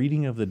the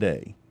greeting of the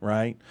day,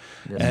 right?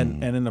 Yes.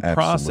 And in the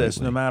process,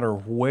 no matter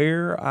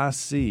where I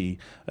see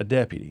a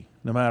deputy,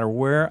 no matter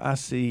where I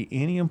see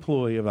any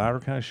employee of the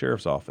Iredell County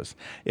Sheriff's Office,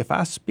 if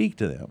I speak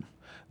to them,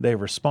 they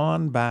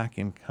respond back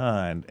in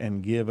kind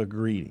and give a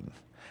greeting.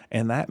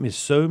 And that is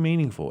so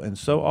meaningful. And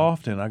so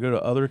often I go to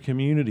other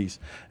communities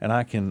and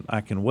I can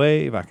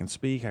wave, I can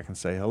speak, I can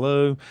say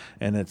hello,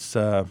 and it's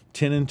 10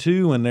 and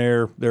 2, and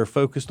they're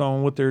focused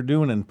on what they're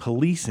doing and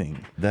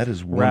policing. That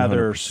is 100%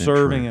 rather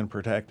serving true. and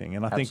protecting.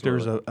 And I think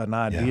there's an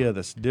idea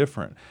that's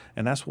different.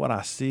 And that's what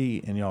I see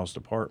in y'all's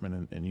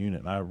department and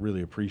unit. And I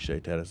really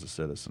appreciate that as a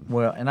citizen.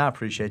 Well, and I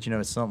appreciate,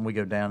 it's something we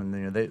go down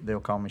and they'll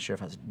call me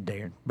sheriff. I said,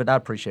 Darren. But I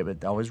appreciate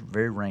it. Always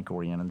very rank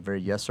oriented,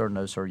 very yes sir,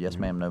 no sir, yes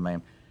ma'am, no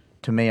ma'am.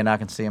 To me, and I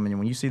can see them. And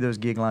when you see those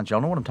gig lines,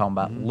 y'all know what I'm talking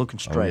about. Looking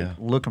straight,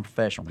 looking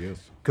professional. Yes.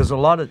 Because a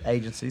lot of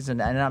agencies,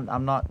 and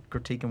I'm not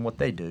critiquing what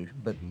they do,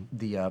 but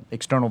the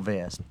external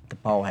vest, the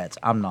ball hats,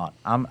 I'm not.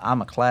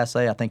 I'm a Class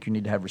A. I think you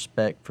need to have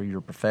respect for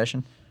your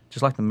profession,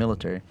 just like the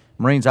military.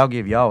 Marines, I'll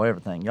give y'all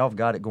everything. Y'all have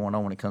got it going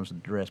on when it comes to the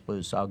dress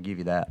blues, so I'll give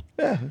you that.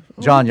 Yeah,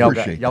 John, y'all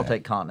appreciate that.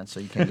 take continence,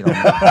 so you can't get on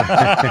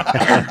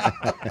that.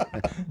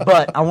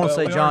 But I want to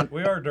say, John,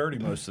 we are dirty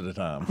most of the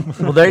time.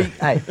 well,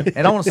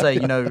 and I want to say,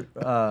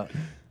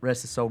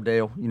 rest his soul,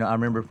 Dale. I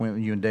remember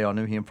when you and Dale, I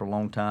knew him for a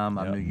long time.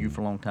 I knew you for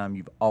a long time.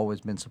 You've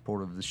always been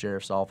supportive of the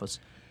sheriff's office.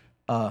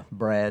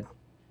 Brad,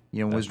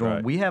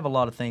 right. we have a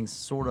lot of things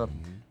sort of,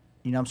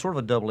 I'm sort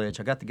of a double edge.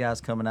 I got the guys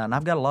coming out, and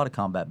I've got a lot of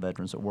combat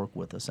veterans that work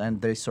with us,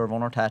 and they serve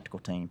on our tactical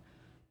team.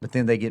 But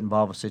then they get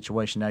involved in a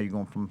situation. Now you're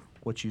going from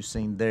what you've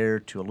seen there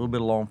to a little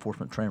bit of law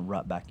enforcement training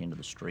right back into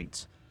the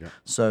streets. Yeah.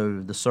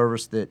 So the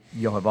service that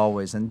y'all have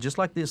always, and just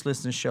like this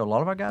listening show, a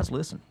lot of our guys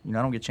listen. I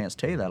don't get a chance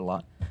to tell you that a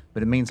lot,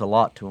 but it means a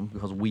lot to them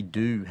because we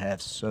do have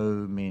so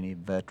many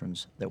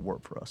veterans that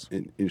work for us.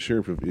 And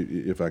Sheriff,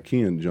 if I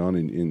can, John,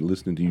 in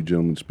listening to you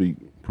gentlemen speak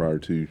prior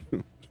to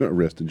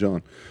arresting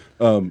John,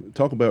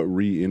 talk about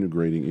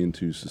reintegrating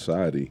into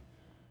society.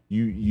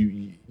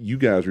 You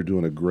guys are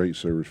doing a great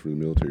service for the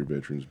military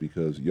veterans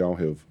because y'all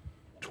have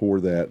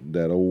tore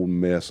that old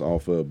mess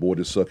off of, boy,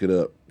 just suck it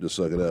up,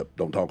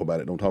 don't talk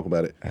about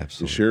it. Absolutely.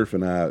 The sheriff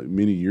and I,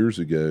 many years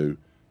ago,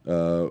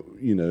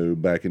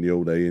 back in the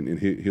old day, and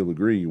he'll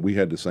agree, we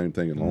had the same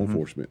thing in law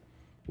enforcement.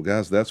 Well,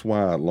 guys, that's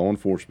why law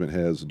enforcement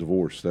has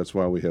divorce. That's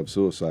why we have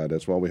suicide.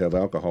 That's why we have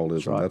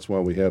alcoholism. That's why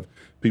we have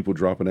people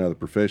dropping out of the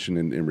profession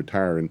and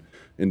retiring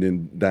and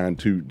then dying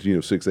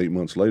 6-8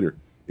 months later.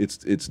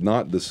 It's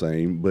not the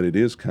same, but it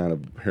is kind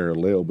of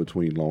parallel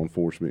between law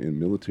enforcement and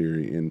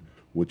military and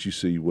what you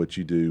see, what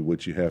you do,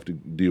 what you have to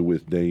deal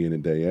with day in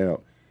and day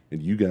out.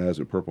 And you guys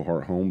at Purple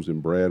Heart Homes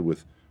and Brad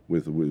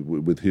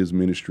with his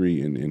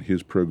ministry and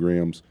his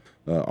programs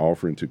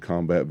offering to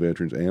combat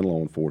veterans and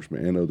law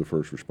enforcement and other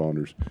first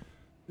responders,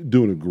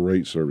 doing a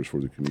great service for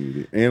the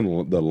community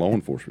and the law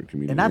enforcement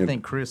community. And I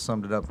think Chris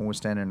summed it up when we were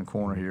standing in the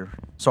corner here.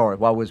 Sorry,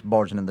 while we was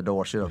barging in the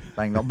door, I should have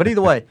banged on. But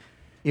either way,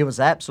 it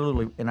was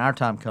absolutely, in our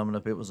time coming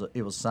up, it was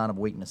a sign of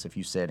weakness if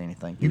you said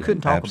anything. You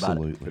couldn't talk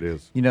about it. It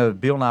is.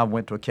 Bill and I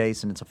went to a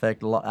case, and it's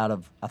affected a lot. Out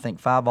of, I think,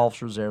 5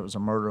 officers there, it was a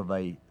murder of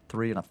a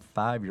 3 and a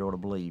 5-year-old, I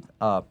believe.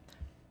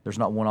 There's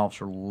not one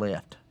officer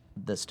left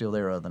that's still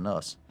there other than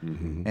us.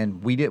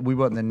 And we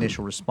wasn't the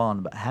initial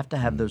responder, but have to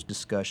have those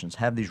discussions,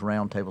 have these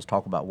round tables,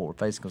 talk about what we're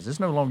facing, because it's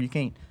no longer, you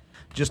can't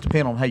just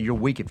depend on, hey, you're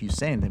weak if you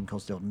send them,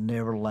 because they'll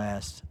never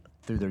last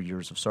through their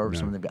years of service.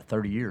 I mean, they've got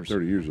 30 years.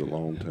 30 years is a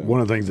long time. One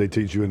of the things they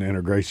teach you in the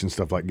integration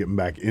stuff, like getting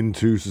back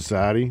into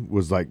society,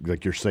 was like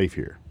you're safe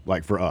here.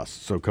 Like for us,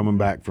 so coming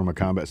back from a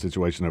combat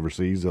situation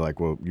overseas, they're like,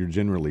 well, you're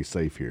generally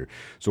safe here.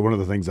 So one of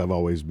the things I've got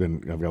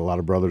a lot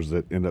of brothers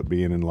that end up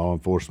being in law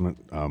enforcement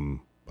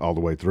all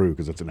the way through,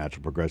 because it's a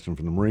natural progression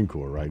from the Marine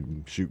Corps, right?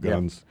 Shoot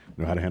guns,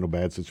 know how to handle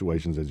bad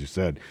situations, as you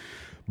said.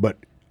 But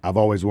I've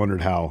always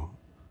wondered how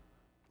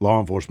law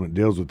enforcement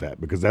deals with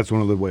that, because that's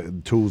one of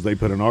the tools they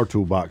put in our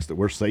toolbox, that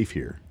we're safe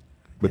here.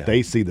 But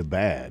they see the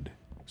bad.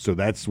 So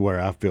that's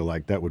where I feel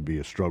like that would be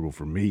a struggle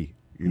for me,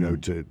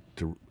 to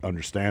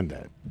understand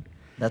that.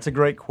 That's a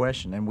great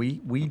question, and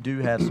we do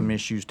have some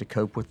issues to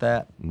cope with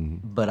that,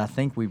 but I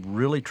think we've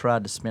really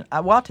tried to spend –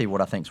 I'll tell you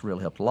what I think's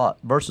really helped a lot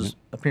versus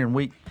appearing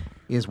weak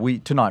is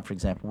tonight, for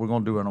example, we're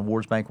going to do an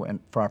awards banquet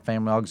for our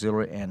family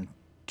auxiliary and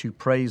to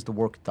praise the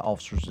work that the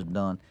officers have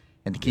done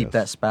and to keep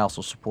that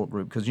spousal support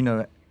group, because,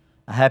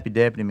 A happy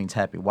deputy means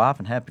happy wife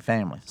and happy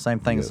family. Same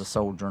thing as Yes. a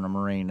soldier and a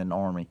Marine and the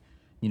Army.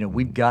 You know,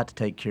 we've got to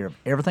take care of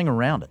everything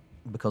around it,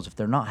 because if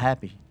they're not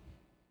happy,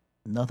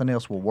 nothing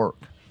else will work.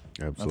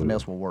 Absolutely. Nothing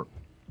else will work.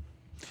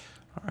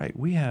 All right,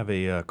 we have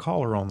a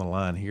caller on the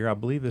line here. I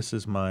believe this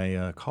is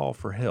my call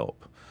for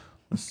help.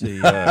 Let's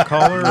see,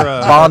 caller.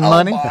 Bond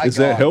money? Is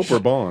that help or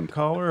bond?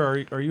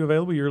 Caller, are you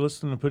available? You're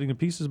listening to Putting the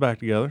Pieces Back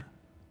Together.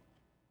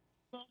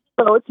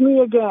 So it's me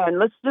again.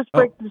 Let's just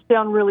break this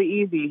down really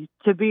easy.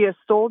 To be a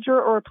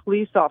soldier or a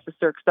police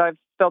officer, because I've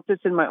felt this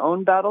in my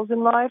own battles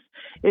in life,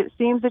 it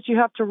seems that you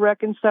have to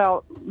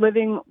reconcile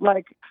living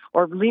like,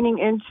 or leaning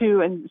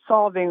into and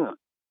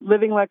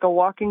living like a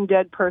walking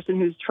dead person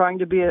who's trying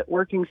to be a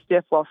working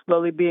stiff while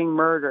slowly being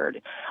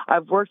murdered.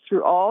 I've worked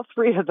through all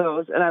three of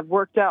those, and I've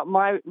worked out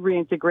my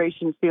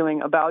reintegration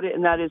feeling about it,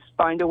 and that is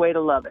find a way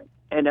to love it.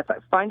 And if I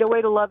find a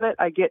way to love it,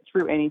 I get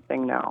through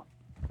anything now.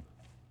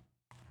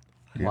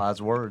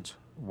 Wise words.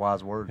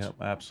 Wise words. Yep,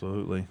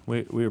 absolutely.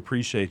 We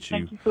appreciate you.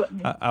 Thank you for letting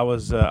me- I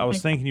was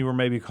thinking you were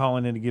maybe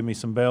calling in to give me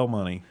some bail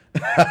money.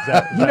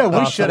 You know,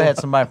 we should have had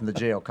somebody from the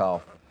jail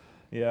call.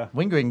 Yeah.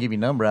 We can go ahead and give you a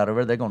number out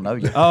over there. They're going to know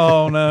you.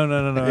 Oh no.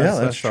 Yeah,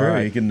 that's all true.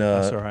 right. You can.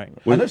 That's all right.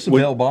 I know some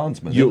bail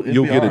bondsmen. You'll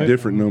It'll be get all a right.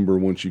 different number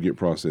once you get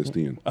processed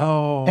in.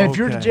 Oh. And if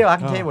you're okay. to jail, I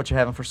can tell you what you're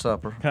having for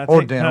supper Can I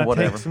or take, dinner, can I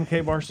whatever. Take some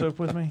K-bar soap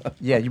with me?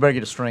 Yeah, you better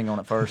get a string on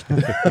it first.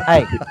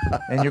 Hey,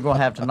 and you're going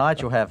to have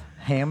tonight, you'll have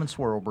ham and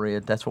swirl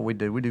bread. That's what we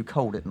do. We do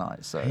cold at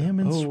night. So Ham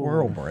and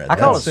swirl bread. I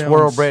call That it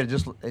swirl sounds- bread.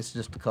 It's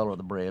just the color of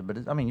the bread.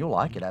 But I mean, you'll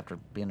like it after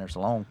being there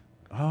so long.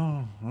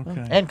 Oh,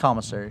 okay. And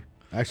commissary.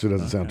 Actually,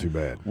 doesn't sound too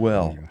bad.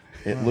 Well,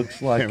 it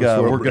looks like Ham and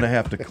swirl we're bread. going to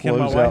have to Can my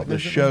close wife out the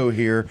visit me? show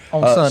here.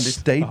 On Sunday.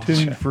 Stay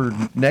tuned for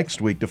next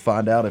week to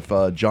find out if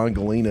John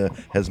Gallina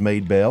has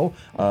made bail.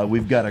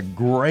 We've got a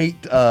great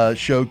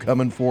show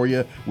coming for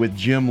you with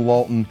Jim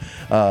Lawton,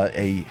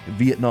 a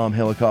Vietnam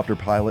helicopter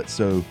pilot.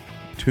 So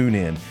tune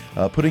in.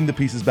 Putting the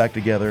pieces back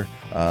together.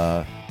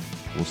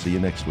 We'll see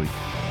you next week.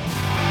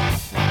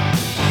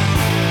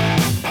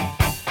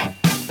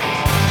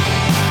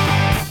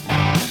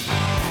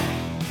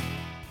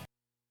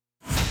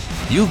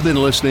 You've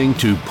been listening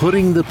to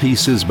Putting the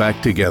Pieces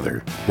Back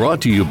Together, brought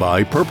to you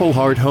by Purple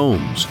Heart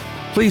Homes.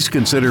 Please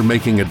consider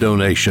making a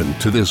donation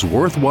to this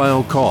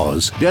worthwhile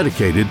cause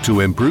dedicated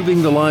to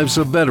improving the lives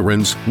of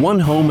veterans one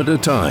home at a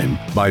time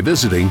by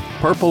visiting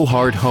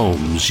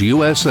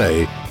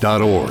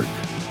purplehearthomesusa.org.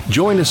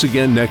 Join us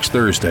again next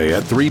Thursday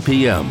at 3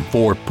 p.m.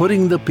 for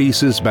Putting the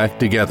Pieces Back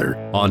Together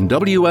on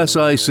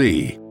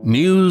WSIC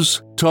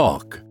News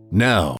Talk Now.